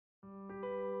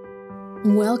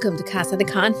Welcome to Casa de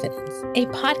Confidence, a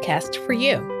podcast for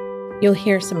you. You'll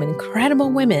hear some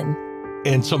incredible women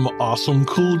and some awesome,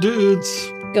 cool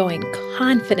dudes going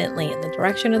confidently in the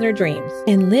direction of their dreams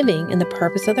and living in the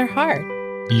purpose of their heart.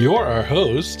 You're our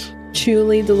host,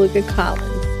 Julie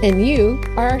DeLucca-Collins, and you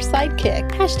are our sidekick.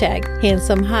 #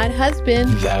 handsome hot husband.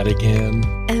 That again.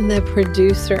 And the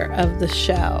producer of the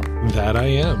show. That I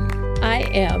am. I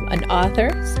am an author,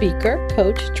 speaker,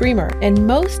 coach, dreamer, and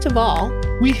most of all,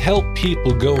 we help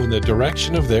people go in the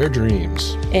direction of their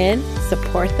dreams and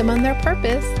support them on their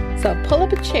purpose. So pull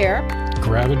up a chair,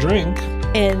 grab a drink,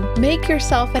 and make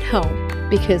yourself at home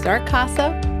because our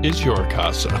casa is your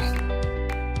casa.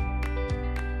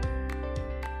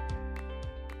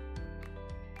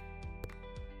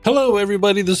 Hello,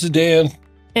 everybody. This is Dan.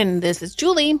 And this is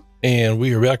Julie. And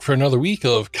we are back for another week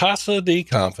of Casa de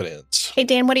Confidence. Hey,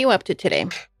 Dan, what are you up to today?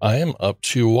 I am up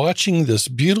to watching this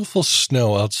beautiful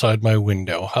snow outside my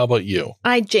window. How about you?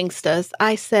 I jinxed us.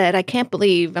 I said, I can't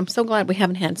believe, I'm so glad we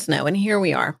haven't had snow. And here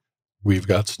we are. We've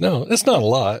got snow. It's not a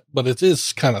lot, but it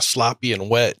is kind of sloppy and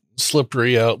wet,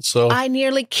 slippery out. So I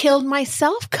nearly killed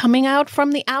myself coming out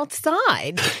from the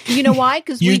outside. You know why?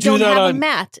 Because we don't have a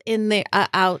mat in the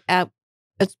out.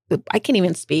 I can't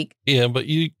even speak. Yeah, but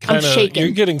you kind of, you're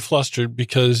getting flustered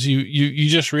because you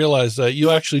just realized that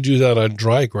you actually do that on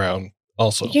dry ground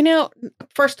also. You know,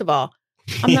 first of all,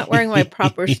 I'm not wearing my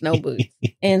proper snow boots.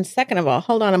 And second of all,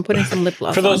 hold on, I'm putting some lip gloss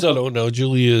on. For those that don't know,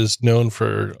 Julie is known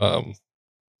for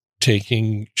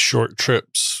taking short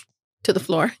trips. To the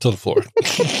floor.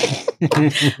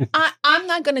 I'm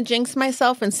not going to jinx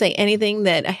myself and say anything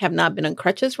that I have not been on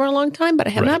crutches for a long time, but I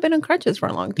have not been on crutches for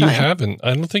a long time. You haven't.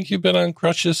 I don't think you've been on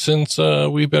crutches since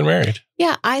we've been married.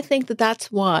 Yeah, I think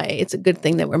that's why it's a good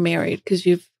thing that we're married because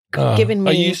you've given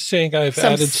me. Are you saying I've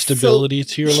added stability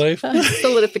to your life?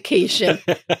 Solidification.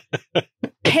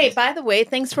 Hey, by the way,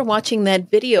 thanks for watching that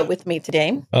video with me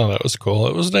today. Oh, that was cool.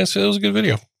 It was nice. It was a good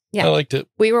video. Yeah, I liked it.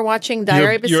 We were watching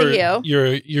Diary of a CEO.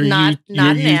 Your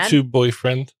YouTube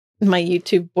boyfriend. My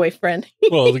YouTube boyfriend.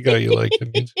 Well, the guy you like.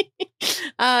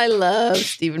 I love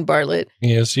Stephen Bartlett.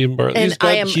 Yeah, Stephen Bartlett.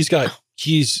 And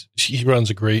he runs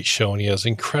a great show and he has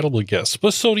incredible guests.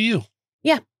 But so do you.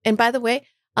 Yeah. And by the way,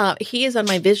 he is on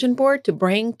my vision board to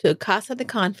bring to Casa de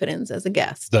Confidence as a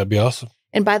guest. That'd be awesome.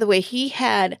 And by the way, he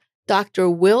had Dr.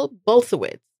 Will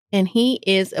Bolsowitz. And he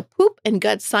is a poop and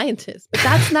gut scientist. But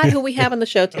that's not who we have on the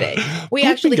show today. We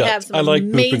actually have some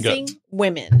amazing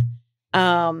women.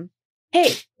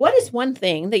 Hey, what is one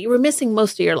thing that you were missing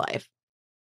most of your life?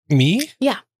 Me?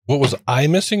 Yeah. What was I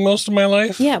missing most of my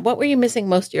life? Yeah. What were you missing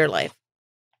most of your life?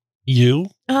 You.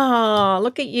 Oh,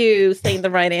 look at you saying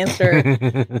the right answer.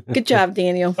 Good job,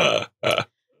 Daniel.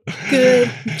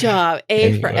 Good job.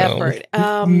 A for effort.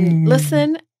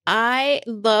 Listen. I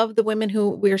love the women who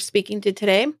we're speaking to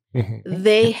today.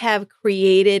 They have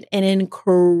created an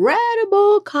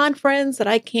incredible conference that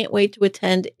I can't wait to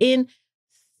attend in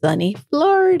sunny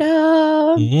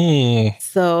Florida.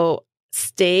 So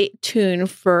stay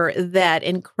tuned for that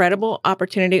incredible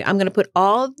opportunity. I'm going to put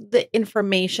all the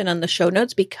information on the show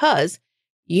notes because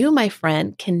you, my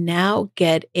friend, can now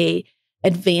get an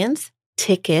advance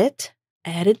ticket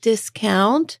at a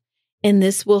discount. And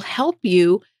this will help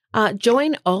you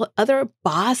join all other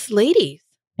boss ladies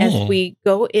as we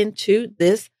go into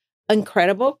this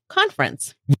incredible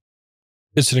conference.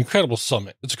 It's an incredible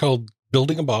summit. It's called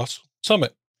Building a Boss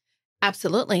Summit.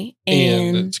 Absolutely.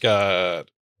 And it's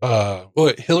got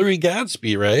Hilary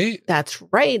Gadsby, right? That's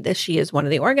right. That she is one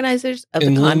of the organizers of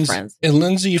the conference. And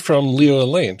Lynzee from Leo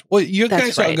and Lane. Well, you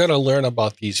guys are going to learn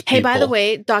about these people. Hey, by the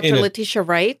way, Dr. Letitia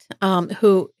Wright,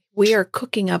 who we are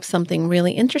cooking up something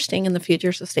really interesting in the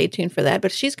future, so stay tuned for that.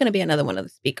 But she's going to be another one of the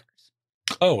speakers.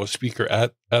 Oh, a speaker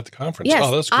at the conference. Yes,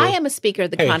 oh, that's cool. I am a speaker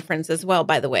at the conference as well,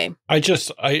 by the way.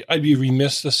 I'd be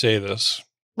remiss to say this.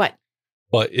 What?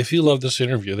 But if you love this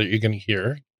interview that you're going to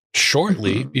hear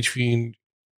shortly between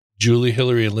Julie,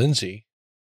 Hilary, and Lynzee,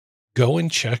 go and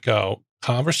check out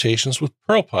Conversations with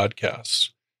Pearl podcasts.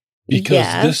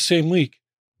 Because this same week,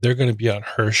 they're going to be on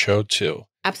her show too.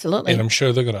 Absolutely. And I'm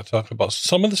sure they're going to talk about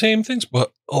some of the same things,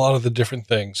 but a lot of the different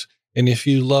things. And if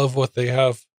you love what they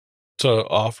have to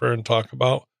offer and talk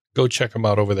about, go check them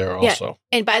out over there also.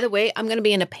 And by the way, I'm going to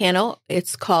be in a panel.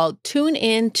 It's called Tune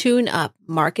In, Tune Up,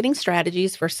 Marketing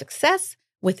Strategies for Success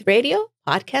with Radio,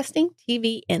 Podcasting,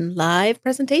 TV, and Live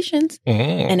Presentations.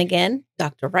 And again,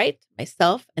 Dr. Wright,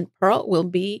 myself, and Pearl will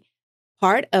be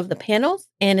part of the panels,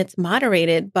 and it's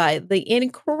moderated by the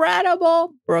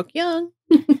incredible Brooke Young.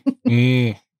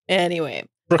 Anyway.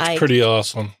 Brooke's pretty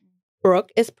awesome.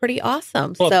 Brooke is pretty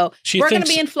awesome. Well, so we're going to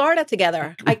be in Florida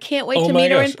together. I can't wait to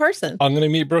meet her in person. I'm going to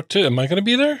meet Brooke too. Am I going to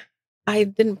be there? I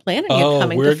didn't plan on you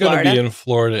coming to we're Florida. going to be in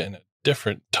Florida in a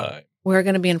different time. We're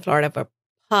going to be in Florida for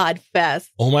Pod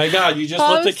Fest. Oh my God, you just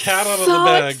let the cat out of the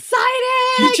bag.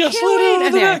 Excited! You just let it out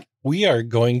of the bag. We are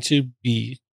going to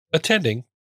be attending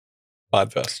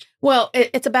Podfest. Well,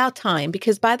 it's about time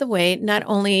because, by the way, not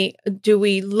only do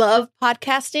we love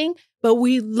podcasting, but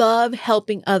we love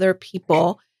helping other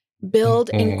people build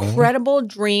incredible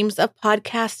dreams of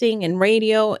podcasting and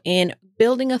radio and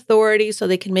building authority so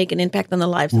they can make an impact on the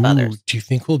lives of others. Do you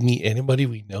think we'll meet anybody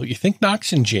we know? You think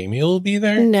Knox and Jamie will be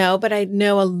there? No, but I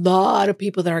know a lot of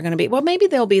people that are going to be. Well, maybe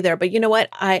they'll be there. But you know what?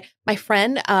 My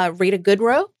friend, Rita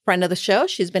Goodrow, friend of the show,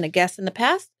 she's been a guest in the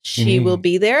past. She will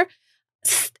be there.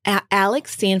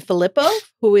 Alex Sanfilippo,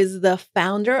 who is the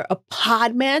founder of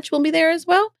Podmatch, will be there as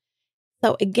well.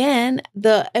 So again,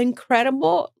 the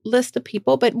incredible list of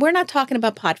people, but we're not talking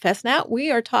about Podfest now.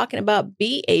 We are talking about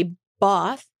Be a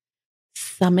Boss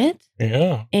Summit.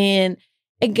 Yeah. And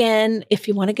again, if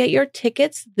you want to get your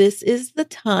tickets, this is the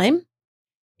time.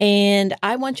 And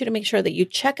I want you to make sure that you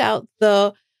check out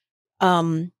the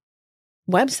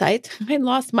website. I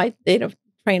lost my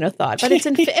train of thought, but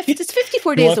it's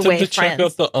 54 days away, to check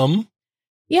out the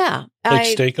Yeah.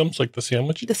 Like Steakums, like the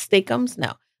sandwich? The Steakums?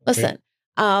 No. Listen,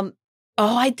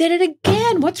 I did it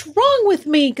again. What's wrong with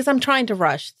me? Because I'm trying to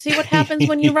rush. See what happens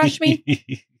when you rush me?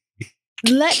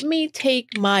 Let me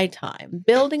take my time.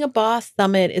 Building a Boss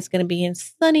Summit is going to be in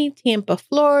sunny Tampa,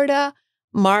 Florida,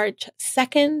 March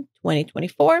 2nd,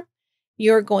 2024.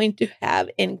 You're going to have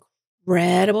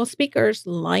incredible speakers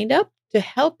lined up to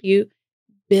help you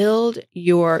build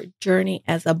your journey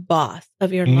as a boss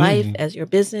of your life, as your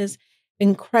business,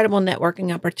 incredible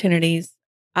networking opportunities.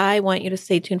 I want you to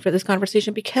stay tuned for this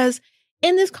conversation because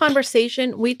in this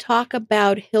conversation, we talk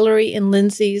about Hilary and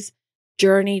Lynzee's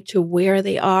journey to where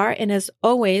they are. And as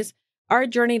always, our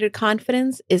journey to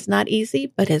confidence is not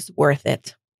easy, but is worth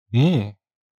it.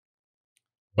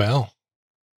 Well,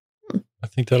 I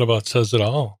think that about says it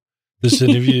all. This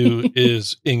interview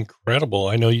is incredible.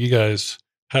 I know you guys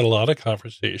had a lot of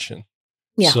conversation.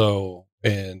 Yeah. So,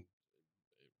 and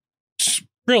it's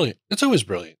brilliant. It's always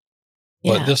brilliant.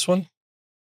 Yeah. But this one,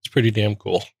 it's pretty damn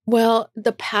cool. Well,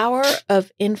 the power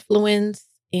of influence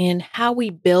and how we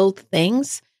build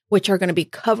things, which are going to be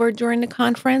covered during the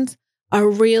conference, are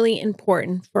really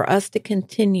important for us to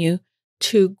continue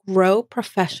to grow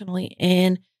professionally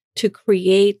and to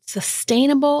create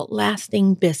sustainable,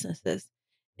 lasting businesses.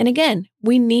 And again,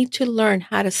 we need to learn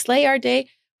how to slay our day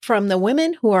from the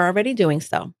women who are already doing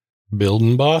so.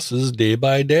 Building bosses day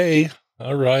by day.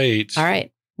 All right. All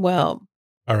right. Well,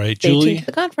 all right, stay Julie. tuned to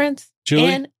the conference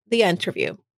and the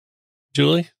interview.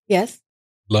 Julie? Yes?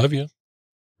 Love you.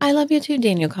 I love you too,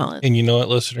 Daniel Collins. And you know what,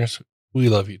 listeners? We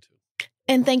love you too.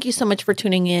 And thank you so much for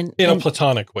tuning in. In a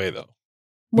platonic way, though.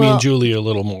 Well, me and Julie are a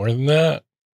little more than that.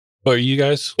 But you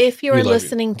guys? If you're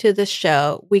listening to this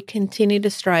show, we continue to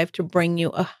strive to bring you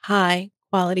a high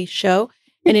quality show.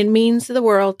 And it means the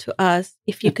world to us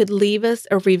if you could leave us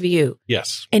a review.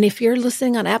 Yes. And if you're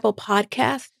listening on Apple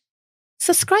Podcasts,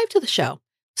 subscribe to the show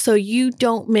so you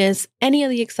don't miss any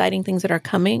of the exciting things that are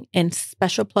coming. And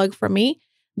special plug for me,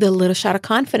 the Little Shot of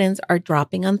Confidence are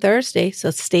dropping on Thursday.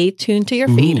 So stay tuned to your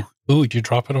feed. Ooh, you're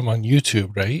dropping them on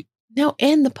YouTube, right? No,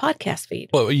 and the podcast feed.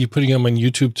 What, are you putting them on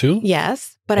YouTube too?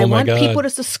 Yes, but I want people to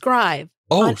subscribe.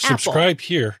 Oh, subscribe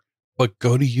here. But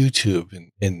go to YouTube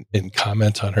and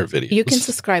comment on her videos. You can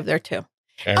subscribe there too.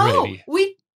 Alrighty. Oh,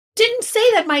 we didn't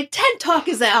say that my TED Talk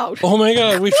is out. Oh my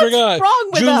God, we forgot. What's wrong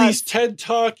with Julie's TED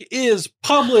Talk is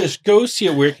published. Go see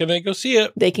it. Where can they go see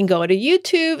it? They can go to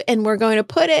YouTube and we're going to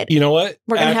put it. You know what?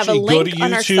 We're going to have a link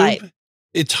on our site.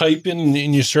 Type in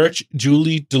your search,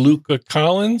 Julie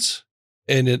DeLucca-Collins,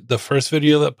 and the first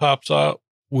video that pops up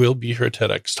will be her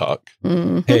TEDx talk.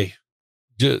 Mm-hmm. Hey,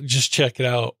 just check it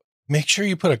out. Make sure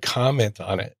you put a comment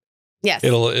on it. Yes.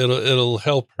 It'll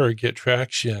help her get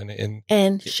traction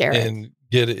and share and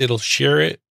get it. It'll share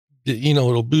it.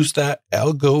 It'll boost that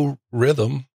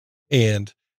algorithm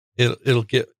and it'll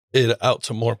get it out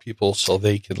to more people so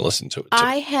they can listen to it too.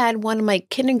 I had one of my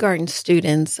kindergarten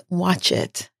students watch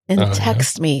it and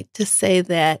text me to say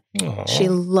that she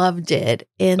loved it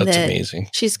and that's that amazing.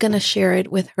 She's going to share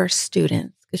it with her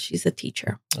students because she's a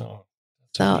teacher. Oh,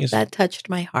 so amazing. That touched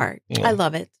my heart. Oh, I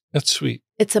love it. That's sweet.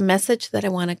 It's a message that I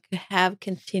want to have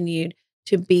continued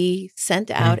to be sent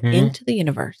out into the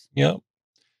universe. Yep.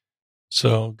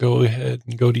 So go ahead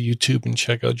and go to YouTube and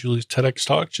check out Julie's TEDx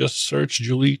talk. Just search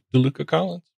Julie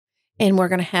DeLucca-Collins. And we're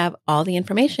going to have all the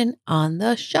information on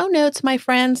the show notes, my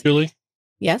friends. Julie?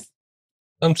 Yes?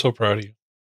 I'm so proud of you.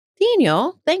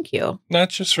 Daniel, thank you. Not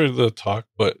just for the talk,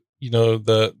 but,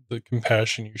 the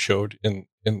compassion you showed in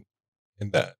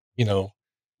that,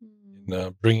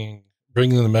 bringing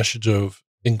the message of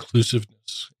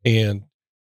inclusiveness and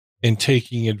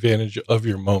taking advantage of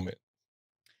your moment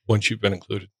once you've been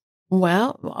included.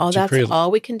 Well, that's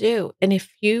all we can do. And if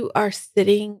you are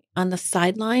sitting on the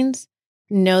sidelines,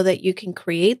 know that you can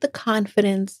create the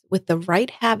confidence with the right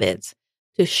habits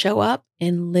to show up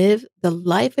and live the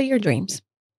life of your dreams.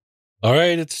 All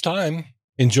right, it's time.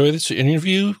 Enjoy this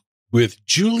interview with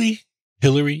Julie,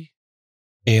 Hilary,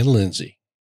 and Lynzee.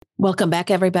 Welcome back,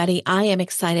 everybody. I am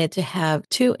excited to have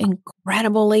two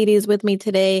incredible ladies with me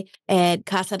today at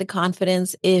Casa de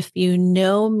Confidence. If you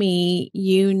know me,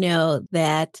 you know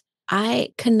that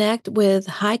I connect with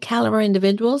high caliber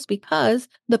individuals because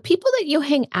the people that you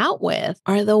hang out with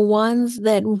are the ones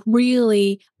that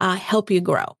really help you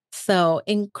grow. So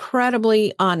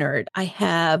incredibly honored. I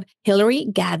have Hilary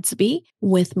Gadsby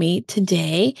with me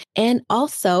today and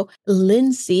also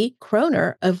Lynzee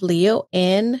Krohne of Leo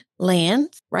and Lane,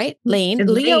 right?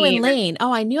 Leo and Lane.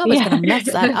 Oh, I knew I was going to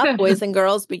mess that up, boys and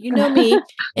girls, but you know me,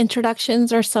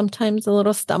 introductions are sometimes a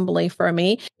little stumbly for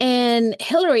me. And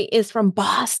Hilary is from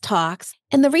Boss Talks.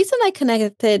 And the reason I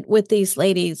connected with these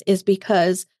ladies is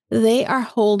because they are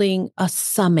holding a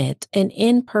summit, an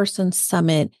in-person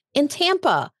summit in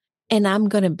Tampa. And I'm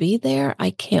going to be there.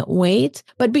 I can't wait.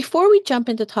 But before we jump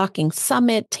into talking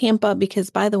Summit Tampa, because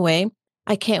by the way,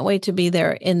 I can't wait to be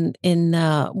there in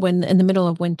the middle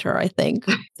of winter, I think.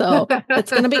 So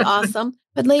it's going to be awesome.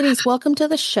 But ladies, welcome to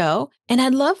the show. And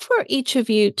I'd love for each of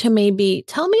you to maybe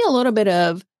tell me a little bit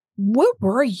of where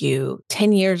were you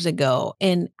 10 years ago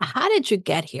and how did you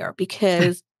get here?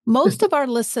 Because most of our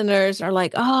listeners are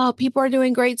like, oh, people are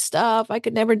doing great stuff. I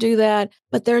could never do that.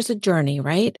 But there's a journey,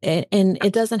 right? And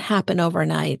it doesn't happen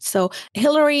overnight. So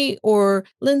Hilary or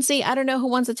Lynzee, I don't know who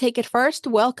wants to take it first.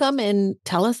 Welcome and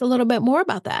tell us a little bit more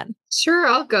about that. Sure,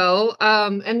 I'll go.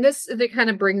 And that kind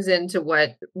of brings into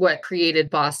what created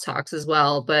Boss Talks as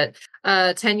well. But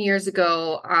 10 years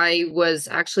ago, I was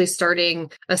actually starting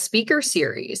a speaker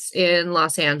series in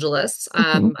Los Angeles.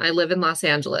 I live in Los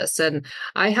Angeles, and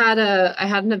I had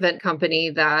an event company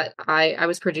that I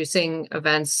was producing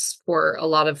events for a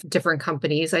lot of different companies.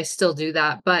 I still do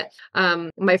that, but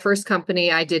my first company,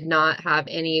 I did not have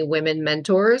any women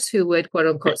mentors who would quote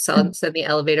unquote send the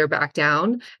elevator back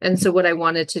down. And so what I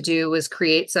wanted to do was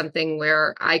create something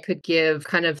where I could give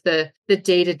kind of the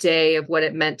day-to-day of what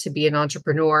it meant to be an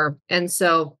entrepreneur. And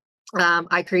so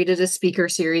I created a speaker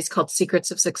series called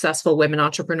Secrets of Successful Women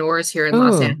Entrepreneurs here in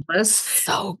Los Angeles.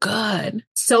 So good.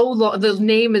 So long. The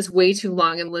name is way too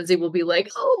long, and Lynzee will be like,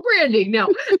 "Oh, branding,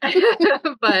 no."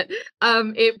 But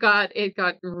the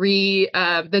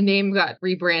name got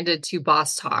rebranded to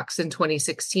Boss Talks in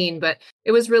 2016. But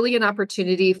it was really an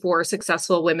opportunity for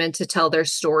successful women to tell their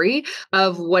story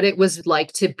of what it was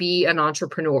like to be an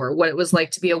entrepreneur, what it was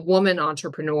like to be a woman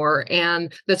entrepreneur,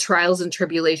 and the trials and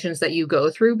tribulations that you go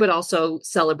through, but also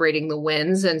celebrating the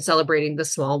wins and celebrating the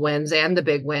small wins and the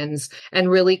big wins, and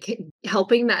really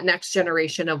helping that next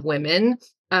generation of women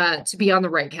to be on the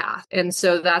right path. And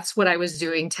so that's what I was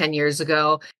doing 10 years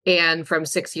ago. And from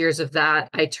 6 years of that,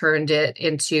 I turned it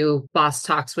into Boss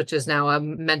Talks, which is now a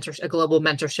global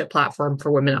mentorship platform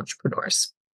for women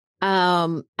entrepreneurs.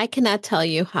 I cannot tell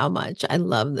you how much I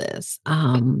love this.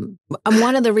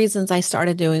 One of the reasons I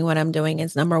started doing what I'm doing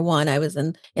is number one, I was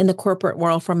in the corporate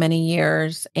world for many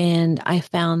years, and I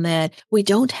found that we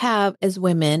don't have as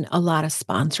women a lot of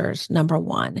sponsors. Number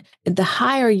one, the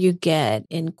higher you get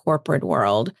in corporate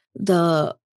world,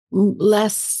 the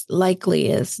less likely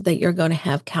is that you're going to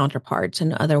have counterparts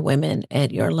and other women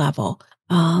at your level.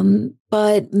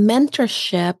 But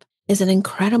mentorship is an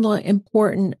incredible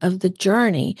important of the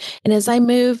journey. And as I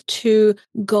moved to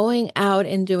going out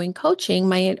and doing coaching,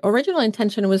 my original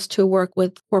intention was to work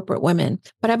with corporate women,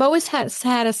 but I've always had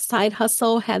a side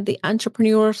hustle, had the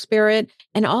entrepreneurial spirit.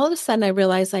 And all of a sudden I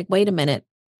realized, like, wait a minute,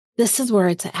 this is where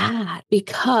it's at,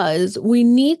 because we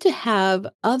need to have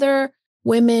other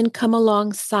women come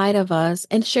alongside of us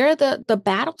and share the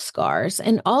battle scars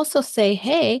and also say,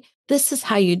 hey, this is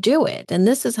how you do it. And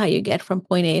this is how you get from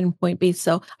point A and point B.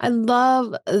 So I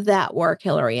love that work,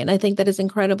 Hilary. And I think that is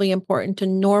incredibly important to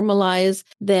normalize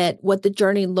that what the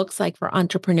journey looks like for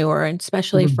entrepreneur, and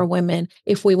especially for women,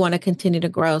 if we want to continue to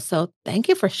grow. So thank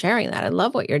you for sharing that. I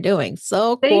love what you're doing.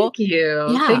 So cool. Thank you.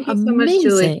 Yeah, Thank you so much,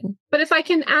 Julie. But if I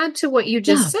can add to what you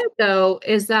just said, though,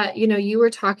 is that, you were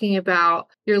talking about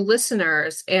your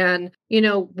listeners and,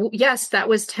 yes, that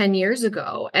was 10 years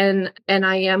ago. And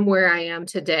I am where I am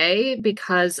today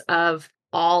because of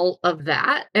all of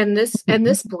that. And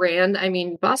this brand, I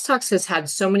mean, Boss Talks has had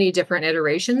so many different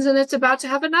iterations, and it's about to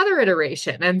have another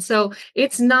iteration. And so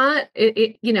it's not,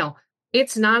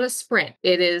 It's not a sprint.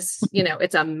 It is,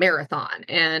 it's a marathon,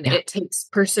 and Yeah. it takes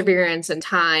perseverance and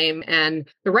time and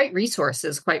the right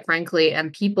resources, quite frankly,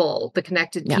 and people, the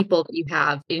connected Yeah. people that you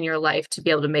have in your life to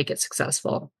be able to make it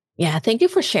successful. Yeah, thank you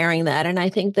for sharing that. And I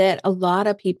think that a lot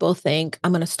of people think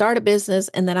I'm going to start a business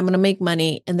and then I'm going to make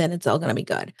money and then it's all going to be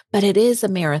good. But it is a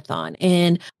marathon.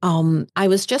 And I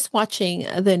was just watching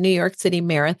the New York City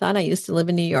Marathon. I used to live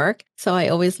in New York, so I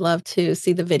always love to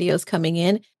see the videos coming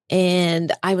in.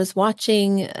 And I was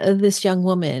watching this young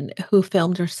woman who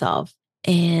filmed herself.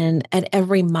 And at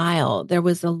every mile, there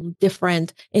was a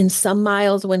different, in some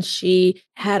miles when she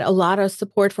had a lot of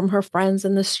support from her friends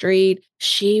in the street,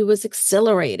 she was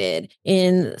exhilarated.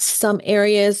 In some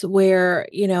areas where,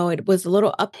 it was a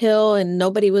little uphill and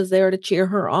nobody was there to cheer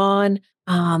her on.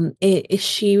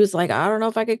 She was like, I don't know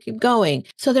if I could keep going.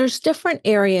 So there's different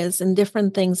areas and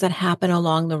different things that happen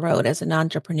along the road as an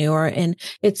entrepreneur. And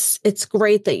it's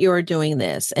great that you're doing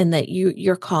this and that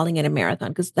you're calling it a marathon,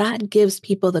 because that gives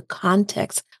people the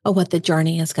context of what the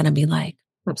journey is going to be like.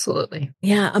 Absolutely.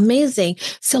 Yeah, amazing.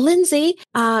 So Lynzee,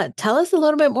 tell us a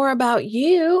little bit more about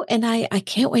you. And I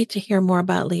can't wait to hear more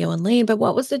about Leo and Lane, but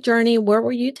what was the journey? Where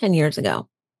were you 10 years ago?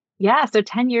 Yeah. So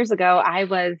 10 years ago, I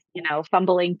was,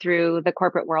 fumbling through the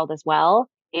corporate world as well.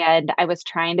 And I was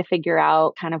trying to figure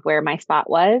out kind of where my spot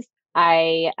was.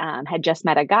 I had just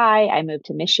met a guy. I moved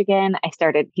to Michigan.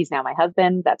 He's now my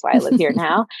husband. That's why I live here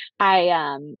now.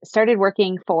 I started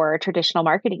working for traditional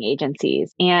marketing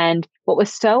agencies. And what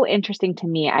was so interesting to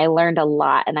me, I learned a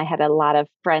lot and I had a lot of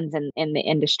friends in the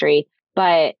industry,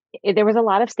 but there was a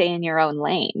lot of stay in your own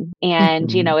lane.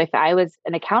 And, if I was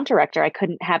an account director, I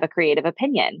couldn't have a creative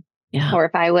opinion. Yeah. Or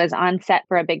if I was on set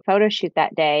for a big photo shoot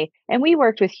that day, and we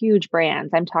worked with huge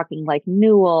brands, I'm talking like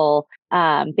Newell,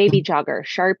 Baby Jogger,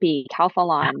 Sharpie,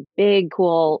 Calphalon, big,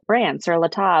 cool brands, Sur La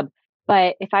Table.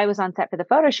 But if I was on set for the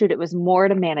photo shoot, it was more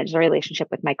to manage the relationship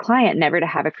with my client, never to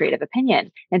have a creative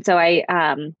opinion. And so I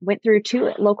went through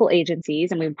 2 local agencies,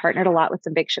 and we partnered a lot with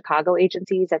some big Chicago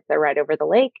agencies that they're right over the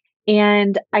lake.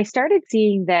 And I started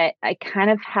seeing that I kind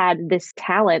of had this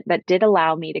talent that did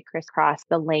allow me to crisscross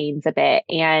the lanes a bit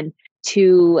and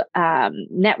to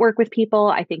network with people.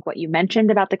 I think what you mentioned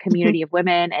about the community of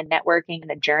women and networking and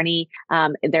the journey,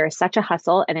 there is such a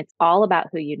hustle, and it's all about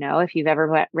who you know. If you've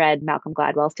ever read Malcolm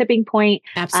Gladwell's Tipping Point,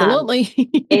 Absolutely.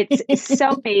 it's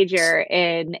so major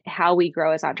in how we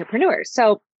grow as entrepreneurs.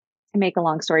 So to make a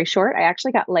long story short, I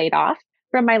actually got laid off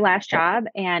from my last job.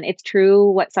 And it's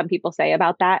true what some people say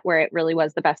about that, where it really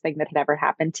was the best thing that had ever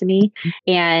happened to me.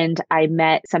 And I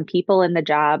met some people in the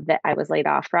job that I was laid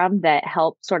off from that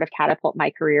helped sort of catapult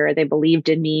my career. They believed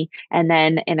in me. And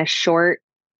then in a short,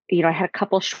 I had a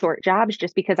couple short jobs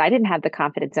just because I didn't have the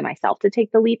confidence in myself to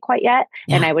take the leap quite yet.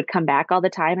 Yeah. And I would come back all the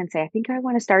time and say, I think I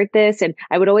want to start this. And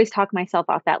I would always talk myself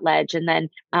off that ledge. And then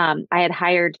I had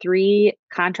hired 3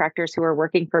 contractors who were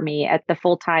working for me at the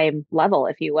full-time level,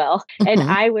 if you will. And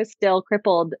I was still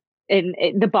crippled. In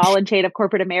the ball and chain of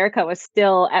corporate America was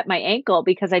still at my ankle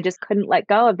because I just couldn't let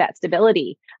go of that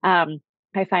stability.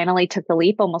 I finally took the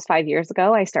leap almost 5 years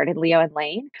ago. I started Leo and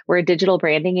Lane. We're a digital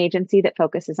branding agency that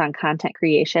focuses on content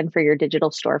creation for your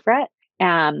digital storefront.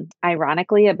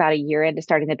 Ironically, about a year into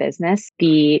starting the business,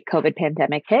 the COVID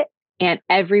pandemic hit and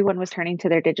everyone was turning to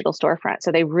their digital storefront.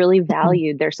 So they really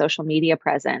valued their social media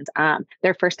presence,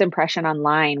 their first impression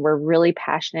online. We're really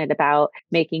passionate about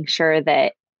making sure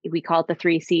that we call it the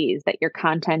 3 C's, that your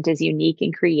content is unique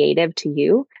and creative to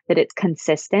you, that it's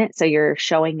consistent. So you're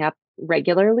showing up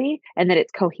regularly, and that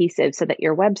it's cohesive so that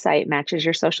your website matches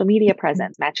your social media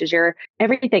presence, matches your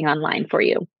everything online for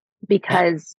you.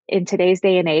 Because in today's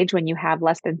day and age, when you have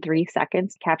less than 3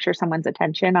 seconds to capture someone's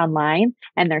attention online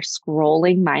and they're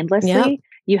scrolling mindlessly,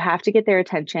 you have to get their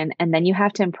attention and then you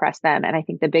have to impress them. And I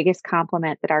think the biggest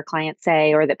compliment that our clients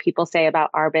say or that people say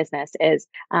about our business is,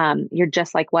 you're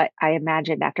just like what I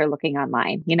imagined after looking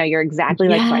online. You're exactly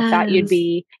like who I thought you'd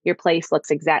be. Your place looks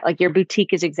like your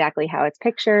boutique is exactly how it's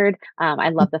pictured. I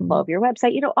love the flow of your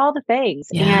website, all the things.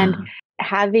 And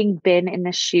having been in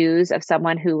the shoes of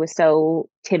someone who was so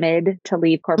timid to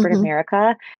leave corporate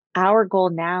America, our goal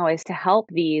now is to help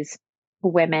these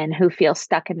women who feel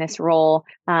stuck in this role.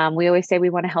 We always say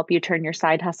we want to help you turn your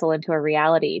side hustle into a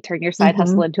reality, turn your side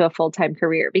hustle into a full-time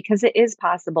career, because it is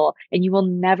possible and you will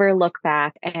never look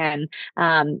back. And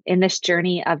in this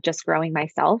journey of just growing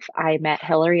myself, I met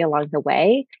Hilary along the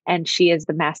way, and she is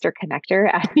the master connector,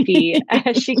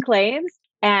 as she claims.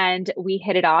 And we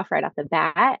hit it off right off the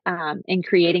bat in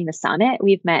creating the summit.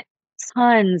 We've met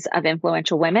tons of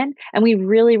influential women, and we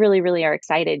really, really, really are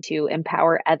excited to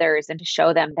empower others and to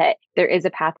show them that there is a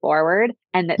path forward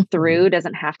and that through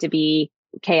doesn't have to be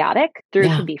chaotic, through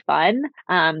Yeah. can be fun.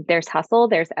 There's hustle,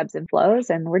 there's ebbs and flows,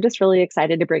 and we're just really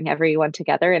excited to bring everyone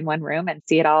together in one room and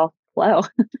see it all flow.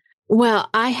 Well,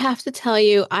 I have to tell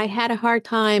you, I had a hard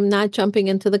time not jumping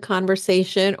into the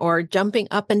conversation or jumping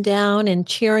up and down and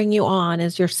cheering you on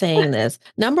as you're saying this.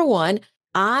 Number one,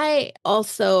 I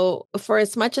also, for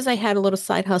as much as I had a little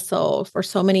side hustle for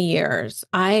so many years,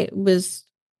 I was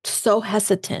so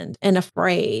hesitant and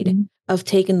afraid of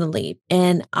taking the leap.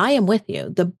 And I am with you.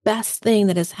 The best thing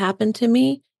that has happened to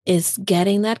me is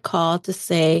getting that call to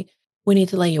say, we need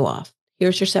to lay you off.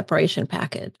 Here's your separation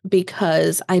package,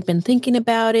 because I've been thinking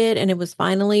about it and it was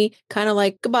finally kind of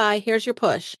like, goodbye, here's your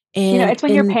push. And it's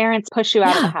when your parents push you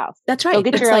out of the house. That's right. Go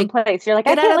get It's your own like, place. You're like,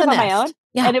 I get out can't of live the on my own. nest.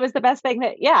 Yeah. And it was the best thing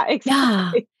that,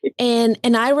 exactly. Yeah.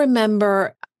 And I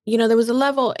remember, there was a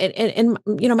level and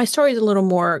my story is a little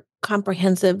more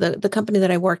comprehensive. The company that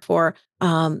I worked for,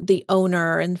 the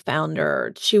owner and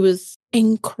founder, she was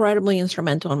incredibly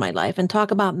instrumental in my life. And talk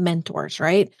about mentors,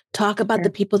 right? Talk about the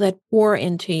people that pour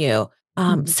into you.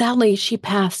 Sadly, she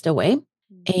passed away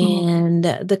and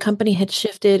the company had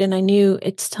shifted and I knew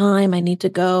it's time, I need to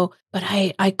go, but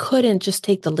I couldn't just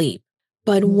take the leap.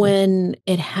 But when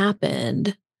it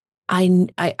happened, I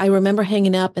remember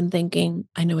hanging up and thinking,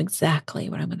 I know exactly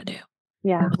what I'm going to do.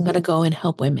 Yeah. I'm going to go and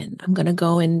help women. I'm going to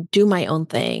go and do my own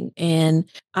thing. And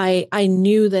I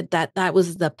knew that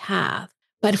was the path.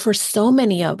 But for so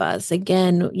many of us,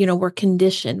 again, we're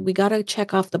conditioned. We got to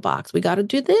check off the box. We got to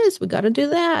do this. We got to do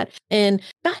that. And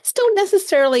guys don't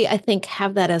necessarily, I think,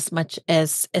 have that as much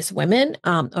as women,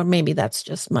 or maybe that's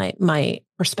just my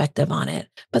perspective on it.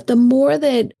 But the more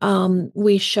that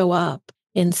we show up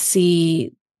and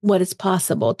see what is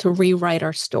possible to rewrite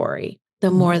our story, the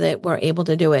more that we're able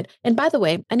to do it. And by the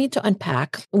way, I need to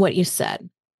unpack what you said.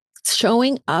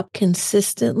 Showing up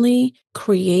consistently,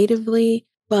 creatively,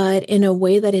 but in a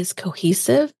way that is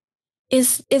cohesive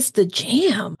is the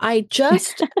jam.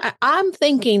 I'm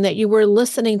thinking that you were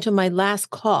listening to my last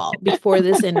call before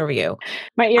this interview.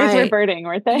 My ears were burning,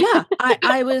 weren't they? Yeah.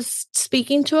 I was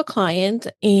speaking to a client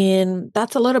and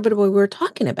that's a little bit of what we were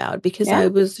talking about because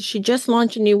she just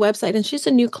launched a new website and she's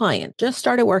a new client, just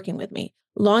started working with me.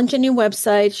 Launch a new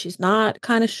website. She's not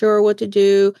kind of sure what to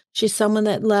do. She's someone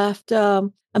that left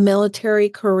a military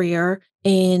career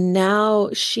and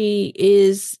now she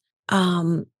is,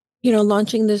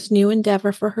 launching this new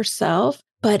endeavor for herself,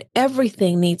 but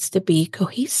everything needs to be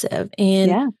cohesive.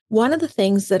 And one of the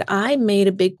things that I made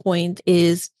a big point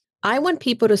is I want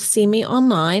people to see me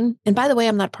online. And by the way,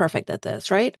 I'm not perfect at this,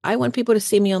 right? I want people to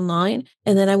see me online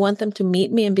and then I want them to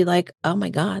meet me and be like, oh my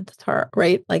God, that's her,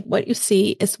 right? Like what you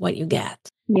see is what you get.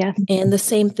 Yes. And the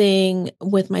same thing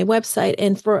with my website.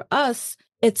 And for us,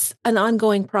 it's an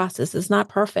ongoing process. It's not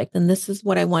perfect. And this is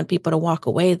what I want people to walk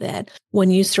away that when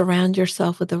you surround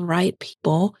yourself with the right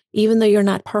people, even though you're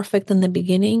not perfect in the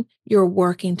beginning, you're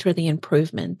working toward the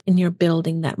improvement and you're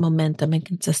building that momentum and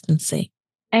consistency.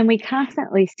 And we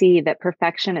constantly see that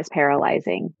perfection is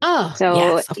paralyzing. Oh, so,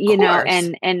 yes, of course.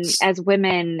 and as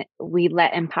women, we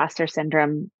let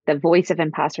the voice of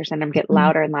imposter syndrome get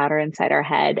louder and louder inside our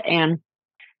head.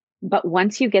 But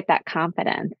once you get that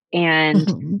confidence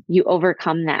and you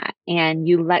overcome that and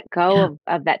you let go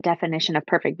of that definition of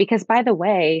perfect, because by the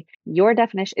way, your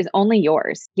definition is only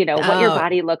yours. What your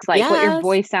body looks like, what your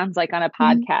voice sounds like on a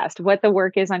podcast, what the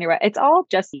work is on it's all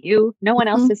just you. No one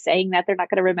else is saying that. They're not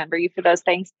going to remember you for those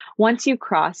things. Once you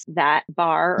cross that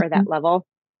bar or that level,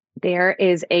 there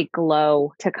is a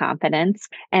glow to confidence.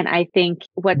 And I think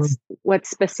what's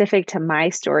specific to my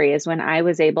story is when I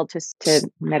was able to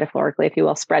metaphorically, if you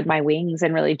will, spread my wings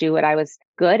and really do what I was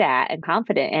good at and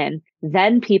confident in,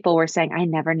 then people were saying, I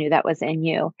never knew that was in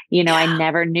you. I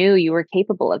never knew you were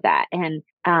capable of that. And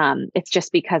it's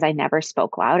just because I never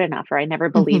spoke loud enough or I never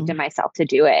believed in myself to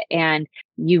do it. And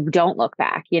you don't look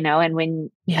back, and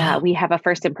when we have a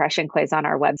first impression quiz on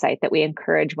our website that we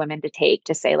encourage women to take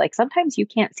to say, like, sometimes you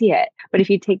can't see it, but if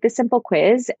you take the simple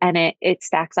quiz and it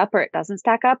stacks up or it doesn't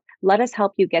stack up, let us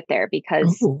help you get there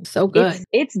because so good.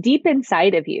 It's deep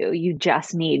inside of you. You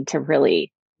just need to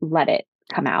really let it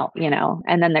come out,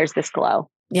 and then there's this glow.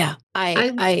 Yeah.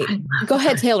 I go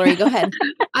ahead, Hilary, go ahead.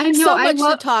 I know. So much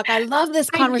to talk. I love this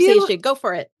conversation. Go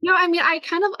for it. No, I mean,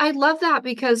 I love that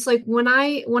because like when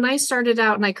I started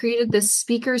out and I created this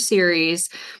speaker series,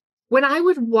 when I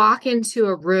would walk into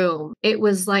a room, it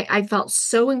was like, I felt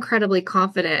so incredibly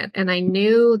confident. And I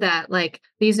knew that like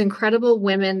these incredible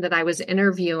women that I was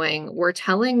interviewing were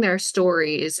telling their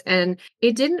stories and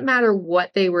it didn't matter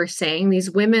what they were saying. These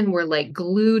women were like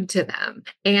glued to them.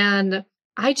 And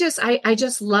I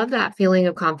just love that feeling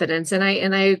of confidence. And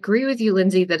I agree with you,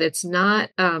 Lynzee, that it's not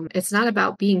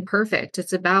about being perfect.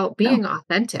 It's about being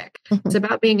authentic. It's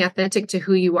about being authentic to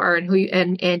who you are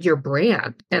and and your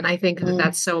brand. And I think that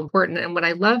that's so important. And what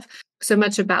I love so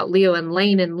much about Leo and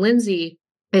Lane and Lynzee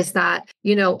is that,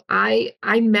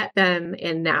 I met them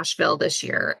in Nashville this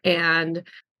year, and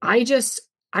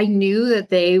I knew that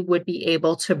they would be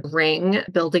able to bring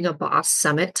Building a Boss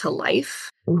Summit to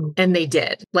life. And they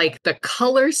did. Like the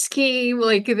color scheme,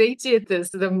 like they did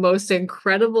the most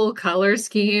incredible color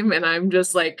scheme. And I'm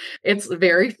just like, it's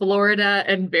very Florida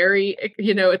and very,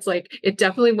 it's like, it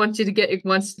definitely wants you to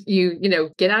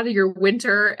get out of your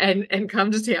winter and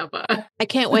come to Tampa. I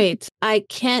can't wait. I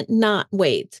cannot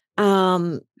wait.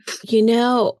 I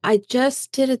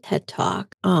just did a TED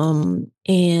Talk.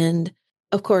 And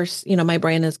of course, my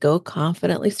brand is Go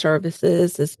Confidently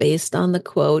Services is based on the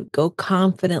quote, go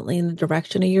confidently in the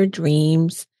direction of your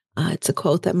dreams. It's a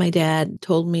quote that my dad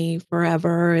told me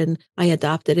forever, and I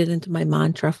adopted it into my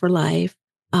mantra for life.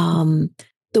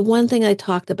 The one thing I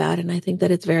talked about, and I think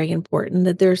that it's very important,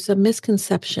 that there's a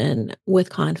misconception with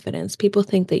confidence. People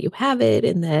think that you have it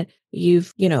and that you're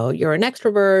an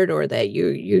extrovert, or that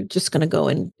you're just going to go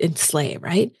and slay,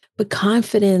 right? But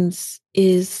confidence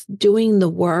is doing the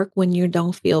work when you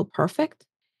don't feel perfect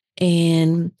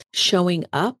and showing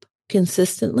up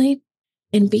consistently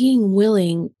and being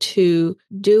willing to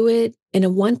do it in a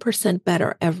 1%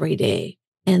 better every day.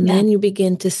 And then you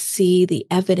begin to see the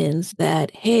evidence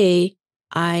that, hey,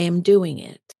 I am doing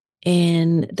it.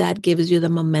 And that gives you the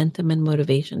momentum and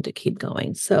motivation to keep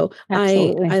going. So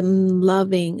I'm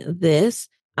loving this.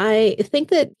 I think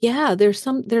that,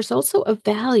 there's also a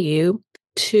value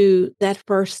to that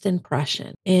first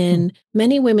impression. And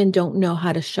many women don't know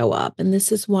how to show up. And this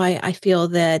is why I feel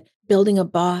that Building a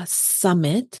Boss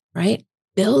Summit, right?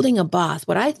 Building a Boss,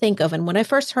 what I think of, and when I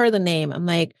first heard the name, I'm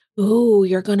like, oh,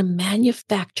 you're going to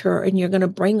manufacture and you're going to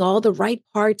bring all the right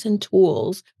parts and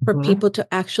tools for people to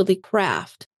actually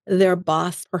craft their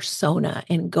boss persona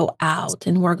and go out.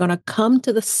 And we're going to come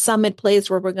to the summit place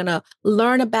where we're going to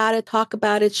learn about it, talk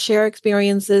about it, share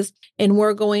experiences, and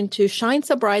we're going to shine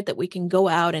so bright that we can go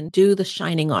out and do the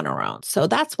shining on our own. So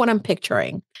that's what I'm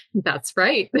picturing. That's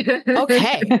right.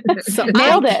 Okay. So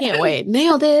Nailed it. Can't wait.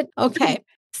 Nailed it. Okay.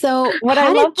 So what how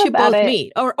I love did you about both it,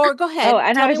 meet? Or go ahead.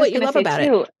 and Tell I was me what just you going to love say about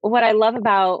too, it. what I love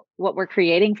about what we're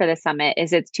creating for the summit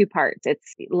is it's two parts.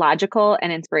 It's logical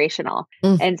and inspirational.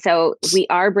 And so we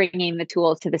are bringing the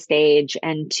tools to the stage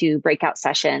and to breakout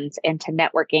sessions and to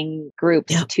networking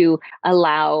groups to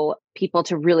allow people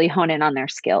to really hone in on their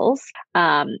skills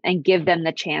and give them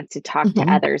the chance to talk to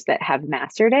others that have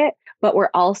mastered it. But we're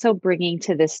also bringing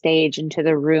to the stage and to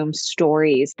the room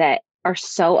stories that are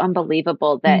so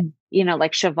unbelievable that,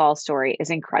 like Cheval's story is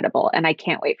incredible. And I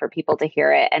can't wait for people to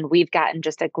hear it. And we've gotten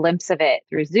just a glimpse of it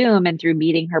through Zoom and through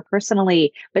meeting her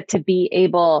personally, but to be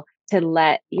able to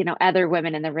let, other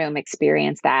women in the room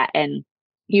experience that. And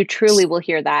you truly will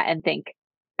hear that and think,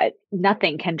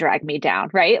 nothing can drag me down,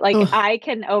 right? Like I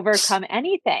can overcome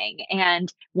anything.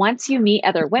 And once you meet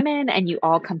other women and you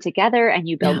all come together and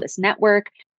you build this network,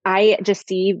 I just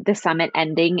see the summit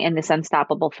ending in this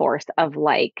unstoppable force of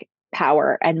like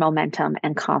power and momentum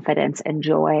and confidence and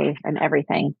joy and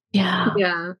everything.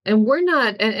 Yeah. And we're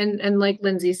not, and like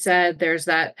Lynzee said, there's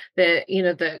the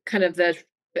kind of the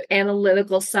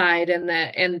analytical side and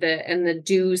the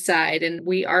do side. And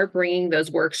we are bringing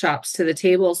those workshops to the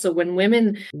table. So when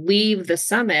women leave the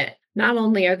summit, not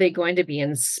only are they going to be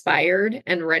inspired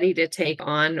and ready to take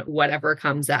on whatever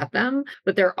comes at them,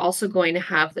 but they're also going to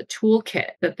have the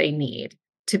toolkit that they need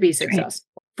to be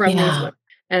successful from these women.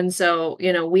 And so,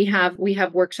 we have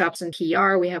workshops in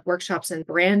PR, we have workshops in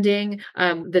branding,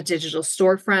 the digital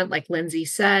storefront, like Lynzee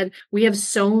said. We have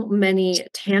so many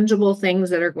tangible things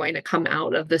that are going to come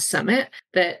out of the summit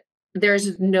that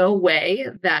there's no way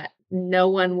that no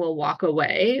one will walk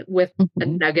away with a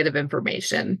nugget of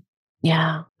information.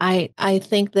 Yeah, I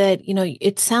think that,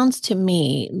 it sounds to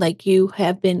me like you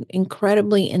have been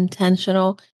incredibly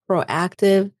intentional,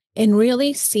 proactive, and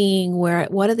really seeing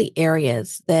what are the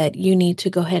areas that you need to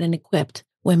go ahead and equip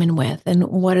women with, and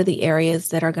what are the areas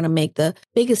that are going to make the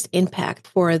biggest impact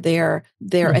for their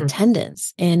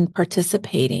attendance and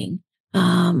participating.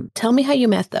 Tell me how you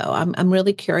met, though. I'm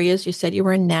really curious. You said you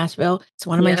were in Nashville. It's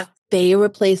one of my favorite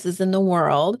places in the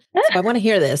world. So I want to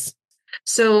hear this.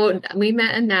 So we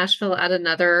met in Nashville at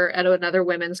another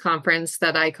women's conference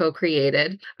that I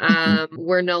co-created.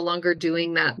 We're no longer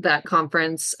doing that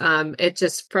conference. It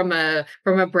just from a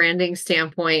branding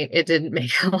standpoint, it didn't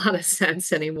make a lot of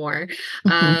sense anymore,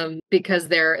 because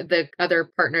the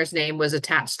other partner's name was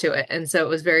attached to it, and so it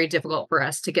was very difficult for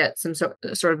us to get some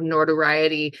sort of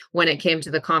notoriety when it came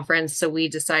to the conference. So we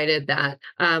decided that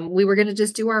we were going to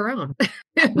just do our own.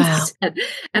 Wow.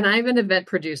 And I'm an event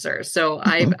producer, so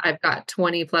I've got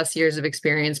 20 plus years of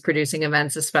experience producing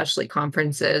events, especially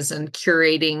conferences and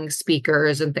curating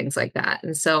speakers and things like that.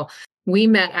 And so we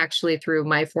met actually through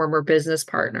my former business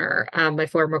partner, my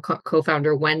former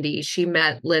co-founder, Wendy. She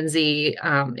met Lynzee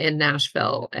in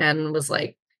Nashville and was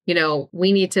like,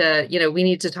 we need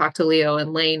to talk to Leo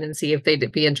and Lane and see if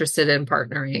they'd be interested in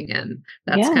partnering. And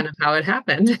that's kind of how it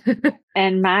happened.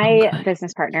 And my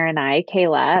business partner and I,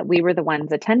 Kayla, we were the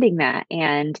ones attending that.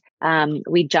 And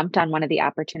we jumped on one of the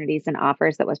opportunities and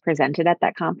offers that was presented at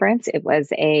that conference. It was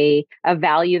a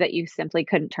value that you simply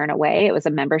couldn't turn away. It was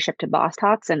a membership to Boss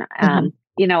Talks. And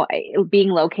being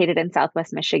located in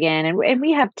Southwest Michigan, and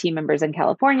we have team members in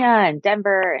California and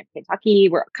Denver and Kentucky.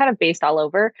 We're kind of based all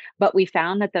over, but we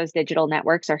found that those digital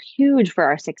networks are huge for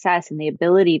our success and the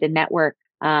ability to network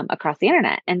across the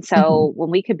internet. And so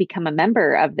when we could become a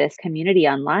member of this community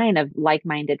online of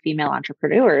like-minded female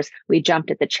entrepreneurs, we jumped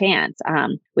at the chance.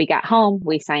 We got home,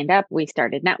 we signed up, we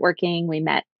started networking, we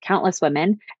met countless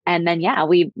women. And then,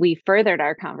 we furthered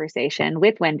our conversation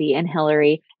with Wendy and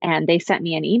Hilary, and they sent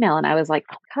me an email, and I was like,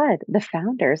 oh God, the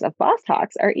founders of Boss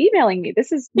Talks are emailing me.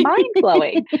 This is mind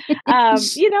blowing. And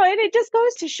it just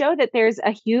goes to show that there's a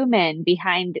human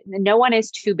behind. No one is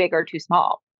too big or too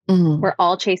small. We're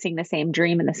all chasing the same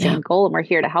dream and the same goal, and we're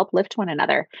here to help lift one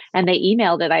another. And they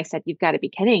emailed it. I said, you've got to be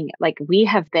kidding. Like, we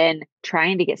have been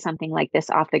trying to get something like this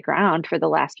off the ground for the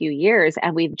last few years,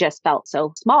 and we've just felt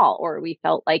so small, or we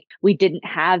felt like we didn't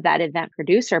have that event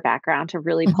producer background to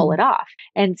really pull it off.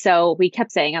 And so we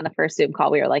kept saying on the first Zoom call,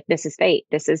 we were like, this is fate.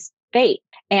 This is fate.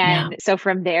 And so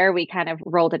from there, we kind of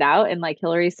rolled it out. And like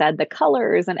Hilary said, the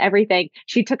colors and everything,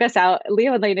 she took us out.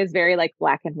 Leo and Lane is very like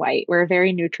black and white. We're a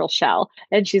very neutral shell.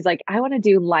 And she's like, I want to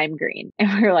do lime green.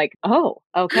 And we were like, oh,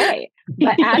 okay.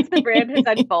 But as the brand has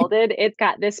unfolded, it's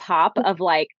got this hop of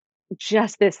like,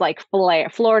 just this like flair,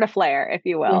 Florida flair, if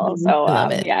you will. So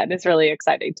and it's really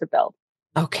exciting to build.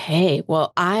 Okay.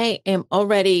 Well, I am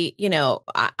already,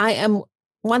 I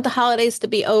want the holidays to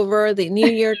be over, the new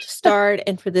year to start,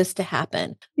 and for this to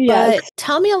happen. Yes. But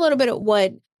tell me a little bit of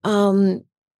what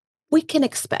we can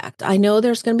expect. I know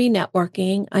there's going to be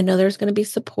networking. I know there's going to be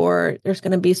support. There's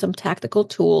going to be some tactical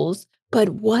tools. But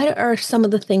what are some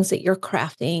of the things that you're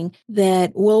crafting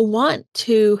that will want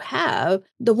to have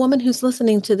the woman who's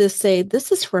listening to this say,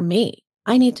 this is for me.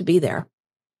 I need to be there.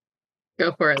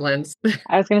 Go for it, Lynz.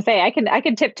 I was going to say, I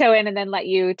can tiptoe in and then let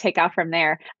you take off from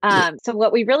there. So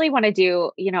what we really want to do,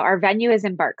 our venue is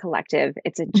Embark Collective.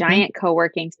 It's a giant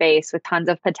co-working space with tons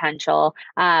of potential.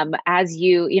 As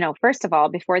first of all,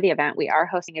 before the event, we are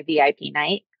hosting a VIP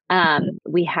night.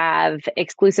 We have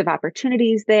exclusive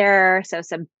opportunities there. So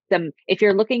some if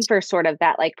you're looking for sort of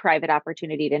that like private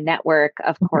opportunity to network,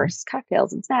 of course,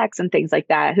 cocktails and snacks and things like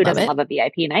that. Who doesn't love a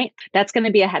VIP night? That's going